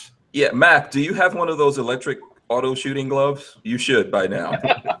next. Yeah, Mac, do you have one of those electric auto shooting gloves? You should by now.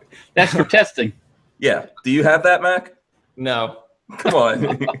 That's for testing. Yeah. Do you have that, Mac? No. Come on.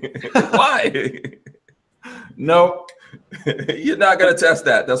 Why? No. You're not going to test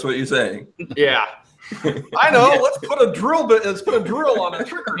that. That's what you're saying. Yeah. I know. Let's put a drill on a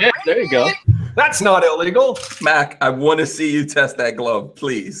trigger. Yeah, there you go. That's not illegal. Mac, I want to see you test that glove,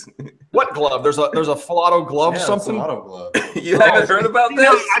 please. What glove? There's a full auto glove, something. It's an auto glove. You haven't heard about this?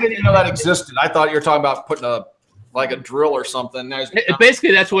 I didn't even know that existed. I thought you were talking about putting a drill or something.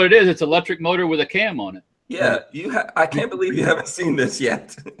 Basically, that's what it is. It's electric motor with a cam on it. Yeah, I can't believe you haven't seen this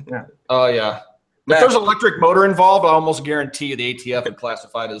yet. Yeah. Oh yeah. Mac, if there's an electric motor involved, I almost guarantee you the ATF would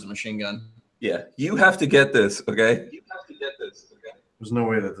classify it as a machine gun. Yeah, you have to get this, okay? There's no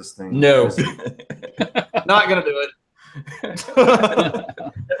way that this thing. No. Not gonna do it.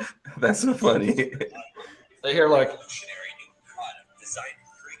 That's so funny. They hear like.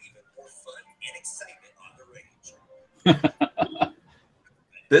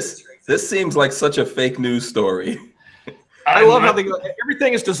 This seems like such a fake news story. I love how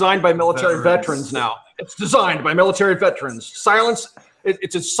everything is designed by military veterans now. It's designed by military veterans.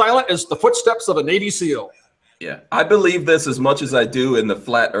 It's as silent as the footsteps of a Navy SEAL. Yeah, I believe this as much as I do in the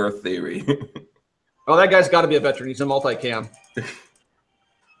flat Earth theory. Oh, that guy's got to be a veteran. He's a multicam.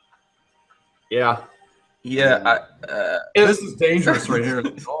 Yeah. Yeah. This is dangerous right here.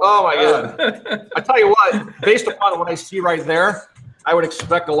 Oh my God. I tell you what, based upon what I see right there, I would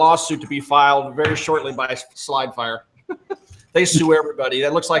expect a lawsuit to be filed very shortly by Slide Fire. They sue everybody.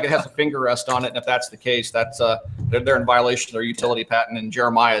 That looks like it has a finger rest on it, and if that's the case, that's they're in violation of their utility patent, and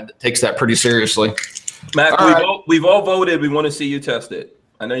Jeremiah takes that pretty seriously. Mac, we've all voted. We want to see you test it.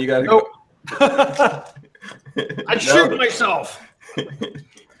 I know you got to go. I'd shoot myself.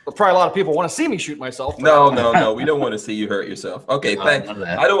 But probably a lot of people want to see me shoot myself. No. We don't want to see you hurt yourself. Okay, thanks.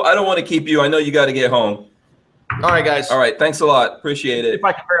 I don't want to keep you. I know you got to get home. All right, guys. All right, thanks a lot. Appreciate it. If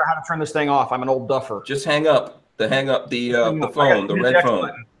I can figure out how to turn this thing off, I'm an old duffer. Just hang up. The phone, the red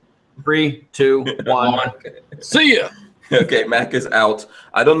phone. 3, 2, 1. See ya. Okay, Mac is out.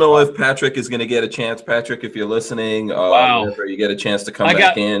 I don't know if Patrick is going to get a chance. Patrick, if you're listening, Wow. whenever you get a chance to come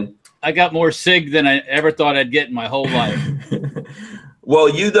back in. I got more SIG than I ever thought I'd get in my whole life. Well,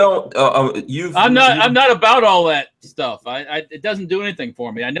 you don't. I'm not about all that stuff. It doesn't do anything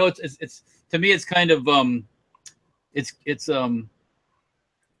for me. I know it's to me it's kind of it's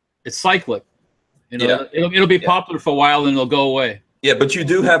cyclic. You know, it'll be popular for a while and it'll go away. Yeah, but you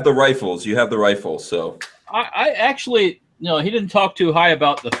do have the rifles. You have the rifles, so. I actually, he didn't talk too high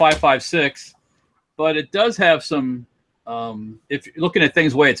about the 5.56, but it does have some. If you're looking at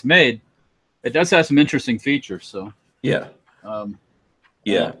things the way it's made, it does have some interesting features. So. Yeah.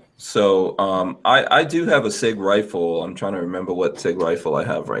 Yeah. So I do have a SIG rifle. I'm trying to remember what SIG rifle I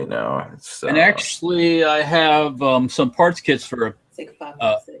have right now. And actually, I have some parts kits for SIG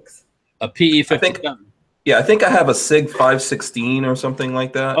 5.56. A PE 57. Yeah, I think I have a SIG 516 or something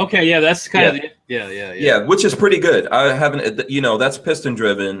like that. Okay, yeah, that's kind of yeah, which is pretty good. I haven't, that's piston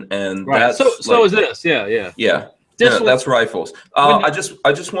driven, and right. That's so is this, yeah. That's rifles. I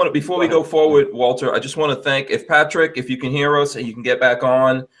just want to, before we go forward, Walter, I just want to thank, if you can hear us and you can get back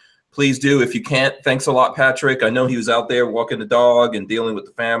on, please do. If you can't, thanks a lot, Patrick. I know he was out there walking the dog and dealing with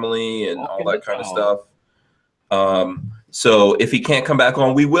the family and all that kind of stuff. So if he can't come back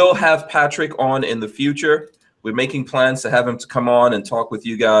on, we will have Patrick on in the future. We're making plans to have him to come on and talk with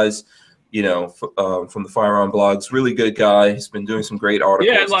you guys, from the Firearm blogs. Really good guy. He's been doing some great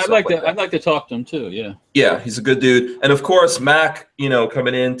articles. Yeah, I'd like to talk to him too. Yeah. Yeah, he's a good dude. And of course, Mac,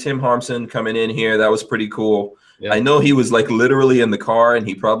 coming in, Tim Harmson coming in here. That was pretty cool. Yeah. I know he was like literally in the car and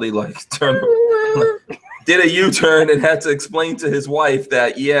he probably did a U-turn and had to explain to his wife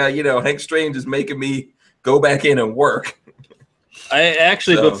that, Hank Strange is making me go back in and work. I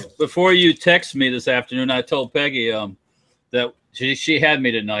actually, before you text me this afternoon, I told Peggy that she had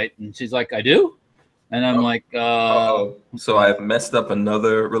me tonight, and she's like, "I do," and I'm like, So I've messed up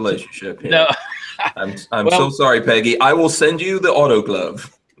another relationship here. No, I'm so sorry, Peggy. I will send you the auto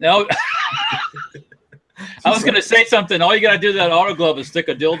glove. No, I was gonna say something. All you gotta do to that auto glove is stick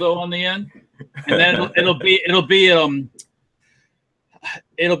a dildo on the end, and then it'll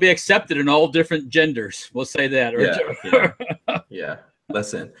be accepted in all different genders. We'll say that. Yeah.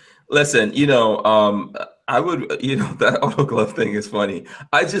 Listen. I would, that auto glove thing is funny.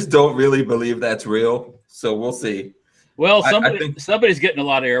 I just don't really believe that's real. So we'll see. Well, somebody's getting a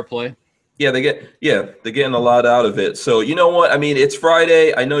lot of airplay. Yeah, they're getting a lot out of it. So you know what? I mean, it's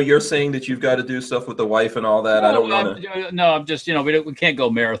Friday. I know you're saying that you've got to do stuff with the wife and all that. No, I don't want to. No, I'm just, we can't go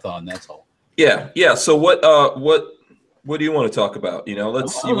marathon. That's all. Yeah. So what do you want to talk about? You want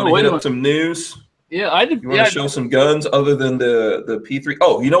to hit up some news? Yeah, I did. You want to show some guns other than the P3?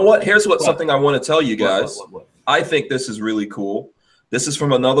 Oh, you know what? Here's something I want to tell you guys. What? I think this is really cool. This is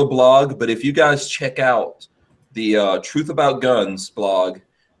from another blog, but if you guys check out the Truth About Guns blog,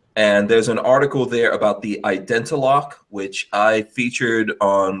 and there's an article there about the Identilock, which I featured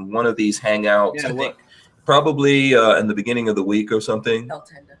on one of these hangouts. Yeah, I think probably in the beginning of the week or something.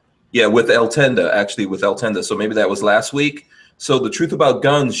 Eltenda. Yeah, with Eltenda. So maybe that was last week. So the Truth About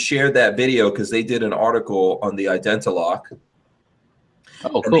Guns shared that video because they did an article on the Identilock. Oh,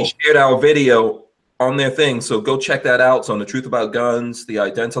 cool. And they shared our video on their thing. So go check that out. So on the Truth About Guns, the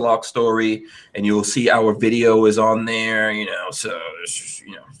Identilock story, and you'll see our video is on there, so,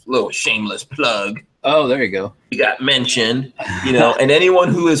 little shameless plug. Oh, there you go. You got mentioned, and anyone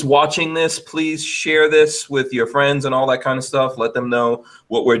who is watching this, please share this with your friends and all that kind of stuff. Let them know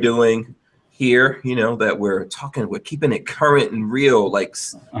what we're doing here, that we're keeping it current and real. Like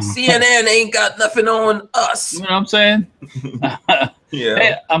CNN ain't got nothing on us. You know what I'm saying? Yeah.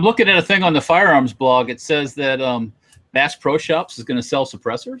 Hey, I'm looking at a thing on the Firearms blog. It says that Bass Pro Shops is going to sell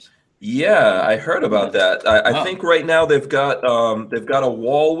suppressors. Yeah, I heard about that. I think right now they've got a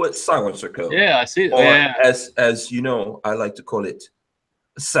wall with silencer code. Yeah, I see. Or as you know, I like to call it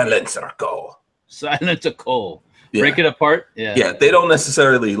silencer code. Silencer code. Yeah. Break it apart. Yeah. Yeah, they don't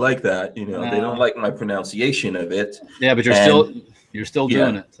necessarily like that. They don't like my pronunciation of it. Yeah, but you're still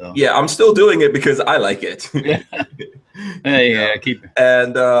doing it. So. Yeah, I'm still doing it because I like it. Yeah. Keep it.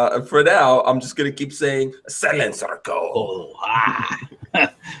 And for now, I'm just gonna keep saying silencer code.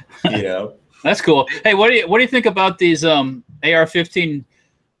 Oh, That's cool. Hey, what do you think about these AR-15?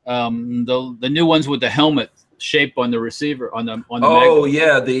 The new ones with the helmet shape on the receiver on the mag.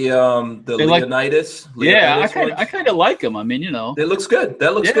 Yeah, the Leonidas. Yeah, I kind of like them. I mean, it looks good.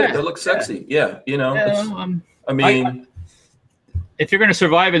 That looks good. That looks sexy. Yeah, I mean, if you're going to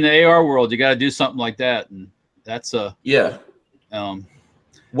survive in the AR world, you got to do something like that, and that's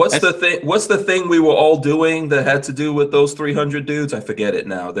What's the thing we were all doing that had to do with those 300 dudes? I forget it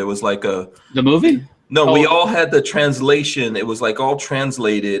now. There was like the movie. No, we all had the translation. It was like all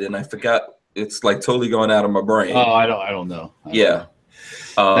translated, and I forgot. It's like totally going out of my brain. Oh, I don't know. Yeah.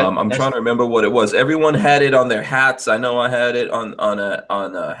 I'm trying to remember what it was. Everyone had it on their hats. I know I had it on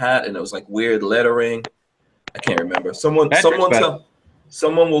a hat, and it was like weird lettering. I can't remember. Someone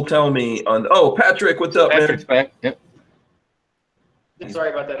will tell me on. Oh, Patrick, what's up, Patrick's man? back. Yep.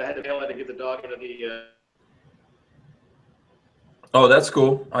 Sorry about that. I had to bail out to get the dog into the. Oh, that's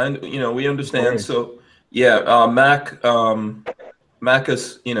cool. We understand. So, yeah, Mac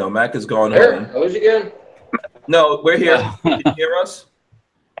is gone home. Who's again? No, we're here. Can you hear us?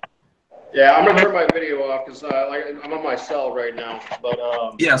 Yeah, I'm gonna turn my video off because I'm on my cell right now. But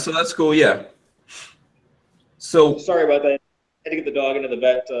yeah, so that's cool. Yeah. So sorry about that. I had to get the dog into the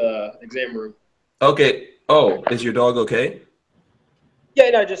vet exam room. Okay. Oh, is your dog okay? Yeah,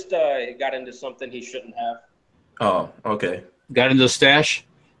 no, just got into something he shouldn't have. Oh, okay. Got into the stash.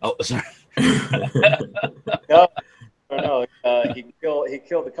 Oh, sorry. No. He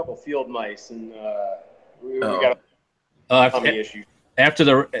killed a couple field mice, and we got tummy issues. After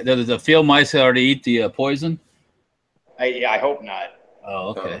the field mice already eat the poison. I hope not. Oh,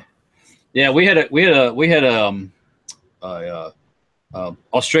 okay. Yeah, we had a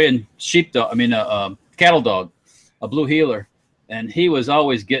Australian sheepdog. I mean, cattle dog, a blue heeler, and he was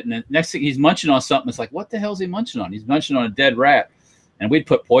always getting it. Next thing he's munching on something. It's like, what the hell is he munching on? He's munching on a dead rat, and we'd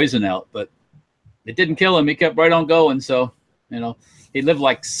put poison out, but it didn't kill him. He kept right on going. So, he lived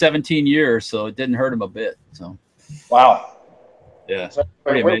like 17 years, so it didn't hurt him a bit. So, wow. Yeah,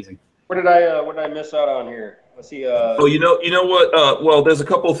 pretty amazing. What did I miss out on here? Let's see. Oh, you know what? Well, there's a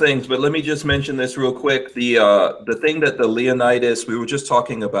couple things, but let me just mention this real quick. The thing that the Leonidas, we were just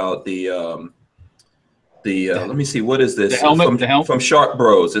talking about let me see, what is this? The helmet, from Shark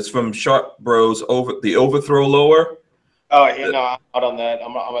Bros. It's from Shark Bros. The overthrow lower. Oh, yeah, no, I'm out on that.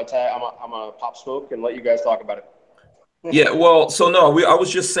 I'm gonna pop smoke and let you guys talk about it. Yeah, well, so no, I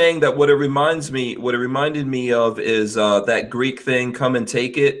was just saying that what it reminded me of is that Greek thing, come and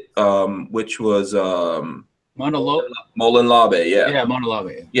take it, which was Molinlabe, yeah. Yeah,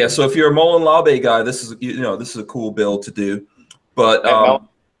 Molinlabe. Yeah, so if you're a Molinlabe guy, this is a cool build to do. But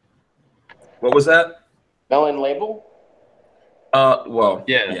what was that? Melon label? Well,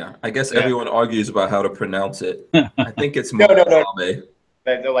 yeah. I guess everyone argues about how to pronounce it. I think it's Molinlabe. No.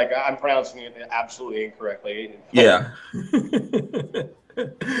 They're like, I'm pronouncing it absolutely incorrectly. Yeah.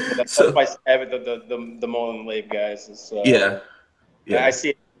 That's why I have the Melon Lab guys. Yeah. I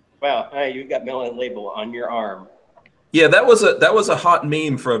see. Wow, hey, you got Melon label on your arm. Yeah, that was a hot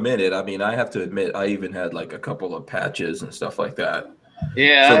meme for a minute. I mean, I have to admit, I even had like a couple of patches and stuff like that.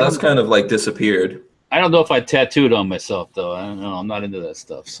 Yeah. So that's kind of like disappeared. I don't know if I tattooed on myself though. I don't know. I'm not into that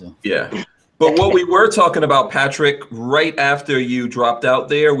stuff. So yeah. But what we were talking about, Patrick, right after you dropped out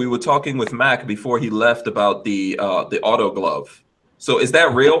there, we were talking with Mac before he left about the auto glove. So is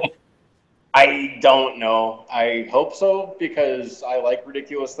that real? I don't know. I hope so, because I like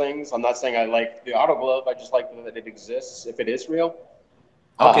ridiculous things. I'm not saying I like the auto glove. I just like that it exists if it is real.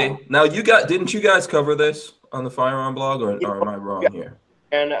 Okay. Now didn't you guys cover this on the Firearm blog, or am I wrong here?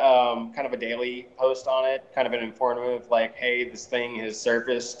 And kind of a daily post on it, kind of an informative, like, hey, this thing has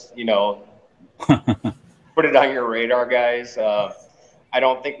surfaced, put it on your radar, guys. I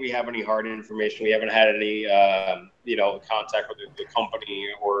don't think we have any hard information. We haven't had any, contact with the company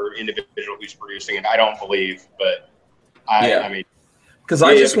or individual who's producing it. I don't believe, but I mean, because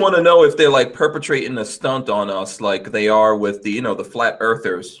I just want to know if they're like perpetrating a stunt on us, like they are with the, the flat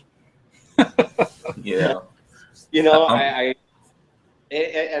earthers. Yeah.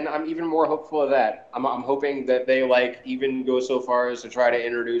 And I'm even more hopeful of that. I'm hoping that they even go so far as to try to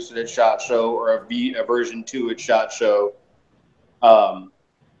introduce it at SHOT Show, or a version 2 at SHOT Show. I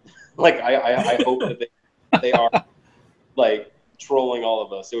hope that they are trolling all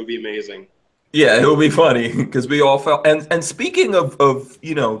of us. It would be amazing. Yeah, it would be funny because we all felt. And speaking of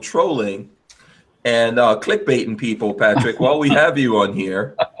trolling and clickbaiting people, Patrick, while we have you on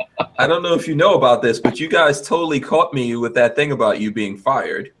here, I don't know if you know about this, but you guys totally caught me with that thing about you being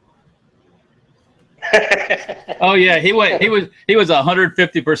fired. Oh yeah, he was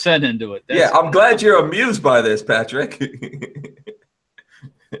 150% into it. Yeah, I'm glad you're amused by this, Patrick.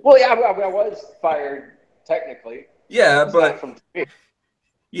 Well, yeah, I was fired technically. Yeah, but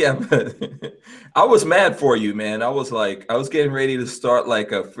I was mad for you, man. I was getting ready to start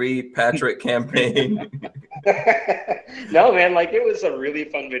like a free Patrick campaign. No, man, it was a really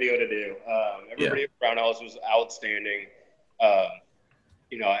fun video to do. Everybody at Barnauls was outstanding. The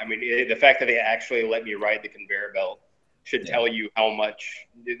fact that they actually let me ride the conveyor belt should tell you how much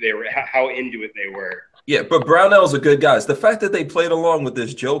they were, how into it they were. Yeah, but Brownells are good guys. The fact that they played along with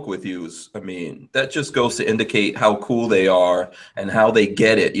this joke with you is, I mean, that just goes to indicate how cool they are and how they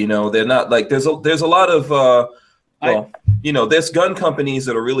get it. You know, they're not like there's a lot of well, you know, there's gun companies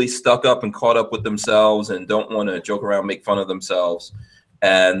that are really stuck up and caught up with themselves and don't want to joke around, make fun of themselves.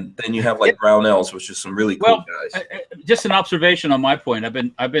 And then you have like Brownells, which is some really cool guys. Just an observation on my point.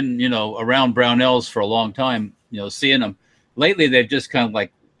 I've been you know, around Brownells for a long time. You know, seeing them lately, they've just kind of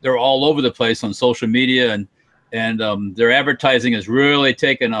like they're all over the place on social media, and their advertising has really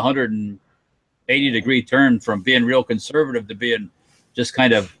taken a 180-degree turn from being real conservative to being just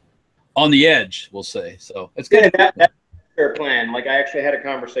kind of on the edge, we'll say. So it's good. Yeah, that's their plan. Like I actually had a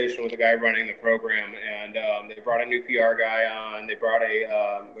conversation with a guy running the program, and they brought a new PR guy on. They brought a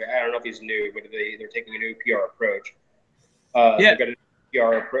I don't know if he's new, but they're taking a new PR approach. They've got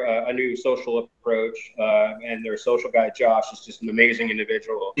a new social approach, and their social guy Josh is just an amazing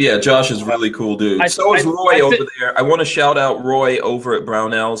individual. Yeah, Josh is really cool, dude. So is Roy over there. I want to shout out Roy over at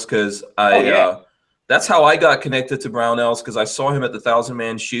Brownells because that's how I got connected to Brownells, because I saw him at the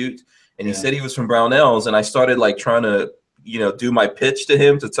 1,000-man shoot, and he said he was from Brownells, and I started like trying to, you know, do my pitch to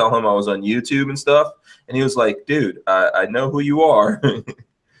him to tell him I was on YouTube and stuff, and he was like, "Dude, I know who you are."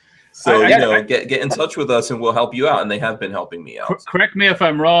 So, you know, get in touch with us and we'll help you out. And they have been helping me out. Correct me if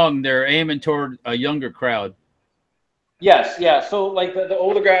I'm wrong. They're aiming toward a younger crowd. Yes, yeah. So like the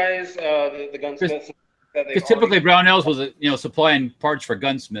older guys, the gunsmiths. Because typically Brownells was, you know, supplying parts for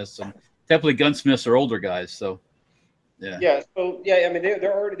gunsmiths, and definitely gunsmiths are older guys. So, yeah. Yeah. So yeah, I mean they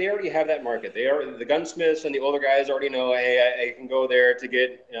already have that market. The gunsmiths and the older guys already know, hey, I can go there to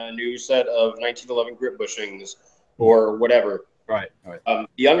get a new set of 1911 grip bushings or whatever. Right. The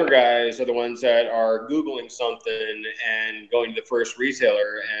younger guys are the ones that are Googling something and going to the first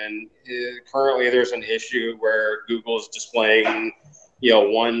retailer. And currently there's an issue where Google's displaying, you know,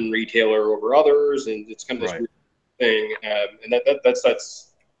 one retailer over others, and it's kind of this weird thing. And that's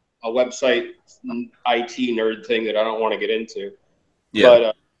a website IT nerd thing that I don't want to get into. Yeah.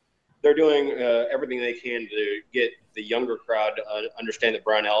 But they're doing everything they can to get the younger crowd to understand that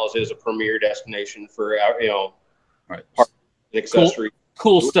Brownells is a premier destination for, you know, accessory.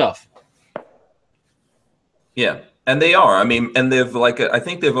 Cool stuff. Yeah, and they are. I mean, and they've I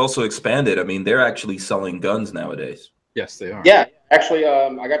think they've also expanded. I mean, they're actually selling guns nowadays. Yes, they are. Yeah, actually,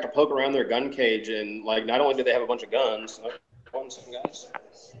 I got to poke around their gun cage, and like, not only do they have a bunch of guns. Guys.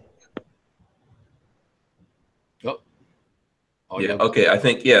 Oh, yeah. Okay. I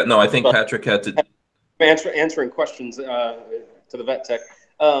think. Yeah. No. I think Patrick had to answering questions to the vet tech.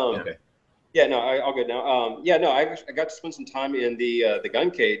 Okay. Yeah, no, all good now. Yeah, no, I got to spend some time in the gun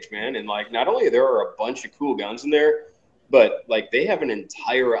cage, man, and like not only there are a bunch of cool guns in there, but like they have an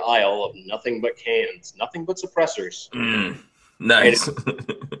entire aisle of nothing but cans, nothing but suppressors. Nice.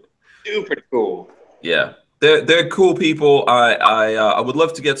 Super cool. Yeah, they're cool people. I would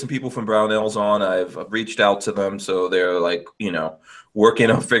love to get some people from Brownells on. I've reached out to them, so they're like, you know,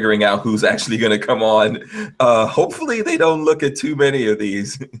 working on figuring out who's actually going to come on. Hopefully they don't look at too many of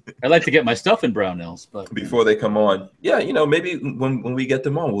these. I'd like to get my stuff in Brownells, but before they come on. Yeah, you know, maybe when we get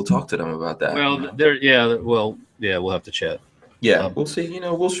them on, we'll talk to them about that. Well, we'll have to chat. Yeah, we'll see. You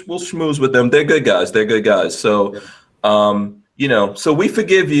know, we'll schmooze with them. They're good guys. So, you know, so we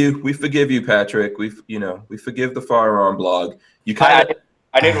forgive you. We forgive you, Patrick. We forgive the Firearm Blog. You kind of.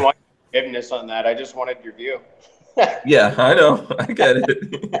 I didn't want forgiveness on that. I just wanted your view. Yeah, I know. I get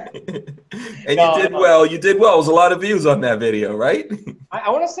it. And you did well. You did well. It was a lot of views on that video, right? I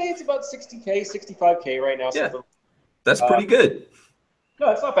want to say it's about 60K, 65K right now. Yeah, that's pretty good. No,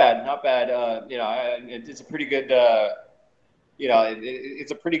 it's not bad. Not bad. You know, it's a pretty good. You know,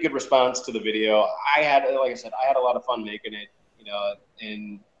 it's a pretty good response to the video. Like I said, I had a lot of fun making it. You know,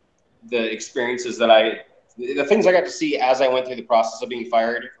 and the experiences the things I got to see as I went through the process of being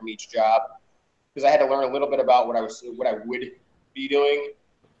fired from each job. Because I had to learn a little bit about what I would be doing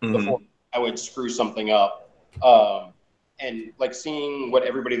before I would screw something up, and like seeing what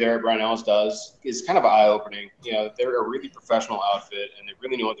everybody there at Barnauls does is kind of eye opening. You know, they're a really professional outfit and they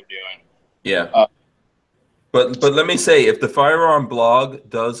really know what they're doing. Yeah. But let me say, if the Firearm Blog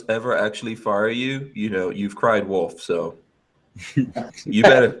does ever actually fire you, you know, you've cried wolf. So you're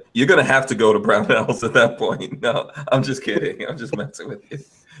gonna have to go to Barnauls at that point. No, I'm just kidding. I'm just messing with you.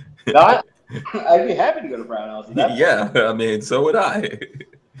 I'd be happy to go to Barnauls. Yeah, I mean, so would I.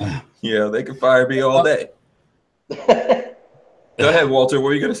 Yeah, they could fire me all day. Go ahead, Walter. What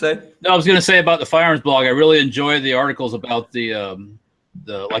were you going to say? No, I was going to say about the Firearms Blog. I really enjoy the articles about the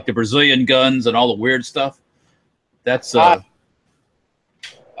Brazilian guns and all the weird stuff. That's I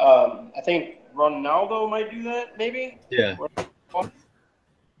think Ronaldo might do that, maybe. Yeah.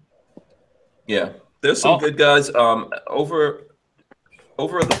 Yeah, there's some good guys. Over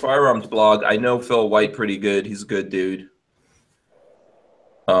at the Firearms blog, I know Phil White pretty good. He's a good dude.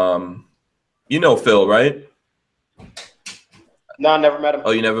 You know Phil, right? No, never met him.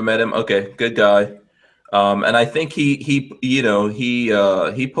 Oh, you never met him? Okay, good guy. And I think he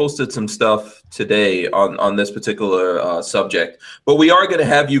posted some stuff today on this particular subject. But we are going to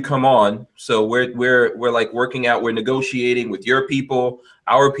have you come on. So we're like working out. We're negotiating with your people,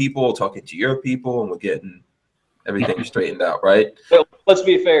 our people, talking to your people, and we're getting everything straightened out, right? So let's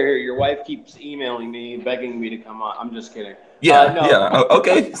be fair here. Your wife keeps emailing me, begging me to come on. I'm just kidding. Yeah, no. yeah.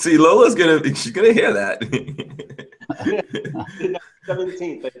 Okay. See, Lola's she's gonna hear that.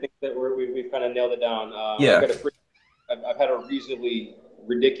 17th, I think that we've kind of nailed it down. Yeah. I've had a reasonably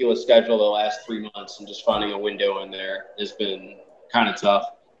ridiculous schedule the last 3 months, and just finding a window in there has been kind of tough.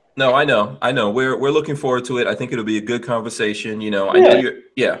 No, I know. We're looking forward to it. I think it'll be a good conversation. You know, I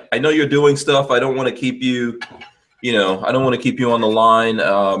know you're doing stuff. I don't want to keep you. You know, I don't want to keep you on the line.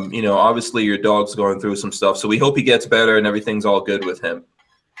 You know, obviously your dog's going through some stuff, so we hope he gets better and everything's all good with him.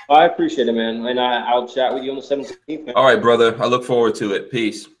 I appreciate it, man. And I'll chat with you on the 17th. Man. All right, brother. I look forward to it.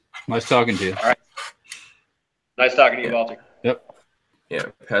 Peace. Nice talking to you. All right. Nice talking to you, Walter. Yep. Yeah,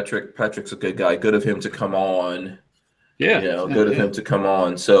 Patrick's a good guy. Good of him to come on. Yeah. You know, good of him to come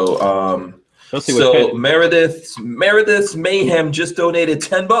on. So, So Meredith's Mayhem just donated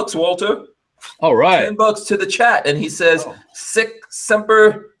 $10, Walter. All right. $10 to the chat, and he says, "Sic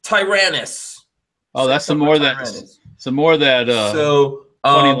semper tyrannis." Oh, that's some more of that.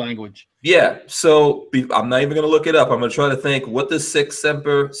 Funny language. Yeah. So I'm not even gonna look it up. I'm gonna try to think what does sic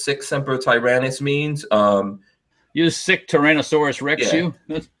semper tyrannis means. You sick Tyrannosaurus Rex, Yeah.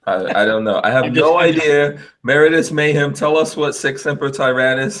 you? I don't know. I have no idea. Meredith's Mayhem, tell us what sic semper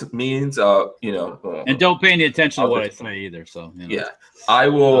tyrannis means. You know. And don't pay any attention to what I say either. So you know. Yeah. I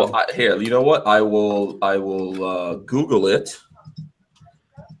will here. You know what? I will Google it.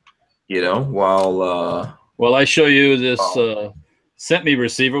 You know, while I show you this sent me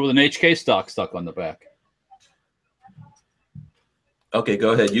receiver with an HK stock stuck on the back. Okay,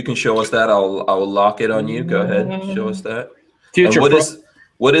 go ahead. You can show us that. I'll lock it on you. Go ahead. Show us that.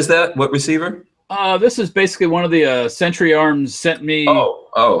 What is that? What receiver? This is basically one of the Century Arms sent me.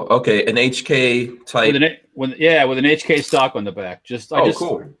 Oh, okay. An HK type. With an HK stock on the back.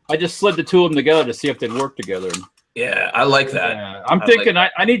 Cool. I just slid the two of them together to see if they'd work together. Yeah, I like that. Yeah, I'm thinking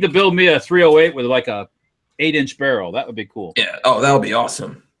I need to build me a 308 with like a 8-inch barrel. That would be cool. Yeah. Oh, that would be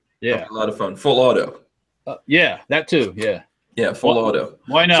awesome. Yeah. A lot of fun. Full auto. Yeah, that too. Yeah. Yeah, full auto.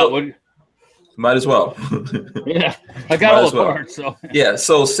 Why not? Might as well. Yeah, I got all the parts. So yeah.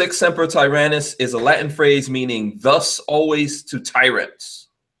 So sic semper tyrannis is a Latin phrase meaning "thus always to tyrants."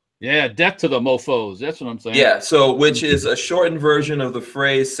 Yeah, death to the mofos. That's what I'm saying. Yeah. So which is a shortened version of the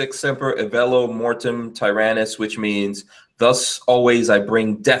phrase "sic semper evello mortem tyrannis," which means "thus always I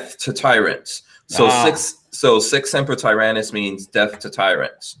bring death to tyrants." So sic semper tyrannis means death to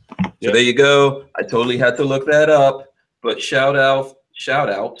tyrants. So there you go. I totally had to look that up. But shout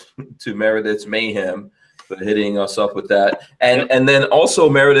out to Meredith's Mayhem for hitting us up with that. And then also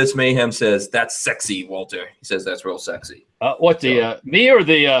Meredith's Mayhem says, "That's sexy, Walter." He says that's real sexy. Me or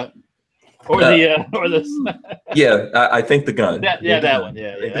the Yeah, I think the gun. That one.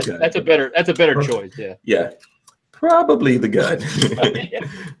 Yeah. That's a better choice. Yeah. Yeah. Probably the gun.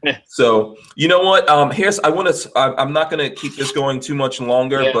 So you know what? I'm not gonna keep this going too much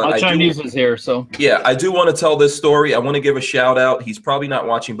longer, but my Chinese is here, so yeah, I do want to tell this story. I want to give a shout out. He's probably not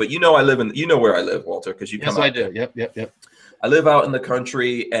watching, but you know where I live, Walter, because you come out. Yes, I do. Yep. I live out in the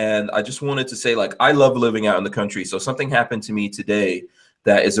country, and I just wanted to say, like, I love living out in the country. So something happened to me today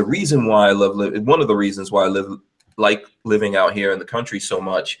that is a reason why I love one of the reasons why I like living out here in the country so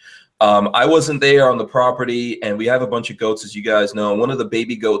much. I wasn't there on the property, and we have a bunch of goats, as you guys know. One of the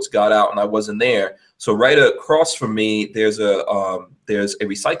baby goats got out, and I wasn't there. So right across from me, there's a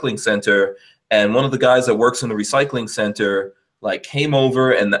recycling center, and one of the guys that works in the recycling center like came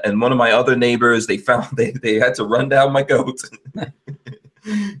over, and one of my other neighbors, they had to run down my goat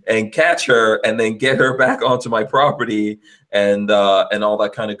and catch her, and then get her back onto my property, and all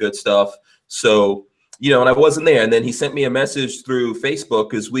that kind of good stuff. So. You know, and I wasn't there. And then he sent me a message through Facebook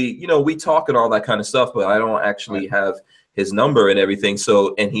because we talk and all that kind of stuff, but I don't actually have his number and everything.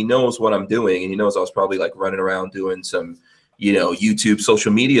 So, and he knows what I'm doing, and he knows I was probably like running around doing some, YouTube,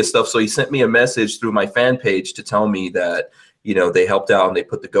 social media stuff. So he sent me a message through my fan page to tell me that, they helped out and they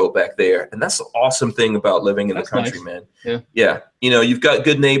put the goat back there. And that's the awesome thing about living in the country, man. Yeah. Yeah. You've got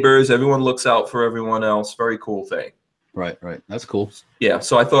good neighbors. Everyone looks out for everyone else. Very cool thing. Right, right. That's cool. Yeah,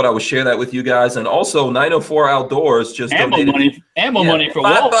 so I thought I would share that with you guys. And also 904 Outdoors just donated ammo money for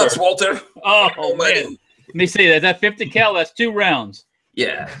 $5, Walther. Walter. Oh man. Let me see that. That 50 cal, that's 2 rounds.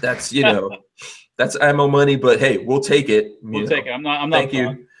 Yeah, that's, you know, that's ammo money, but hey, we'll take it. We'll take it. I'm not Thank proud.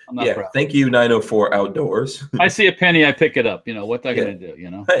 you. I'm not proud. Thank you, 904 Outdoors. I see a penny, I pick it up. You know, what they're gonna do, you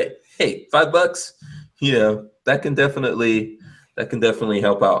know. Hey, $5, you know, that can definitely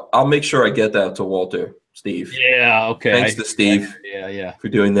help out. I'll make sure I get that to Walter, Steve. Yeah, okay. Thanks to Steve. Yeah. For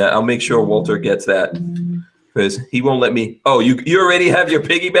doing that. I'll make sure Walter gets that. Because he won't let me. Oh, you already have your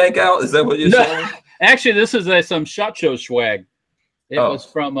piggy bank out? Is that what you're saying? Actually, this is some SHOT Show swag. It was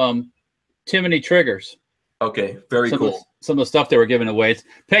from Timony Triggers. Okay, very cool. Some of the stuff they were giving away.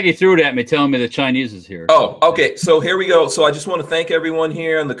 Peggy threw it at me, telling me the Chinese is here. Oh, okay. So here we go. So I just want to thank everyone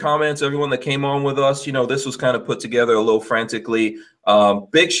here in the comments, everyone that came on with us. You know, this was kind of put together a little frantically.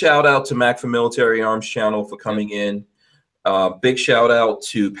 Big shout out to Mac for Military Arms channel for coming in. Big shout out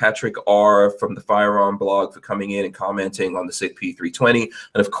to Patrick R from the Firearm blog for coming in and commenting on the SIG P320.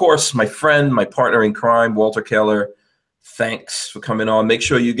 And of course, my friend, my partner in crime, Walter Keller. Thanks for coming on. Make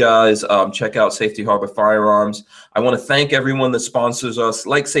sure you guys check out Safety Harbor Firearms. I want to thank everyone that sponsors us,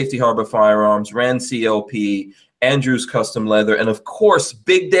 like Safety Harbor Firearms, Rand CLP, Andrews Custom Leather, and of course,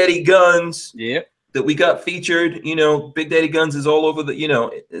 Big Daddy Guns. Yep. That we got featured. You know, Big Daddy Guns is all over the, you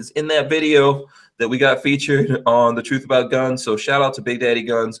know, is in that video that we got featured on The Truth About Guns. So shout out to Big Daddy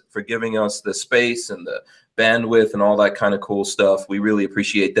Guns for giving us the space and the bandwidth and all that kind of cool stuff. We really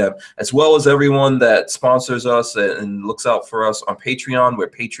appreciate them, as well as everyone that sponsors us and looks out for us on Patreon. We're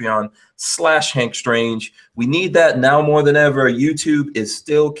Patreon/Hank Strange. We need that now more than ever. YouTube is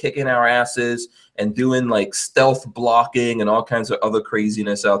still kicking our asses and doing like stealth blocking and all kinds of other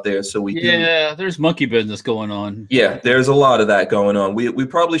craziness out there. So there's monkey business going on. Yeah, there's a lot of that going on. We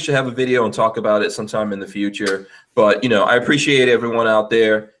probably should have a video and talk about it sometime in the future. But, you know, I appreciate everyone out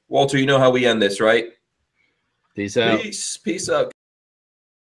there. Walter, you know how we end this, right? Peace out. Peace out, guys.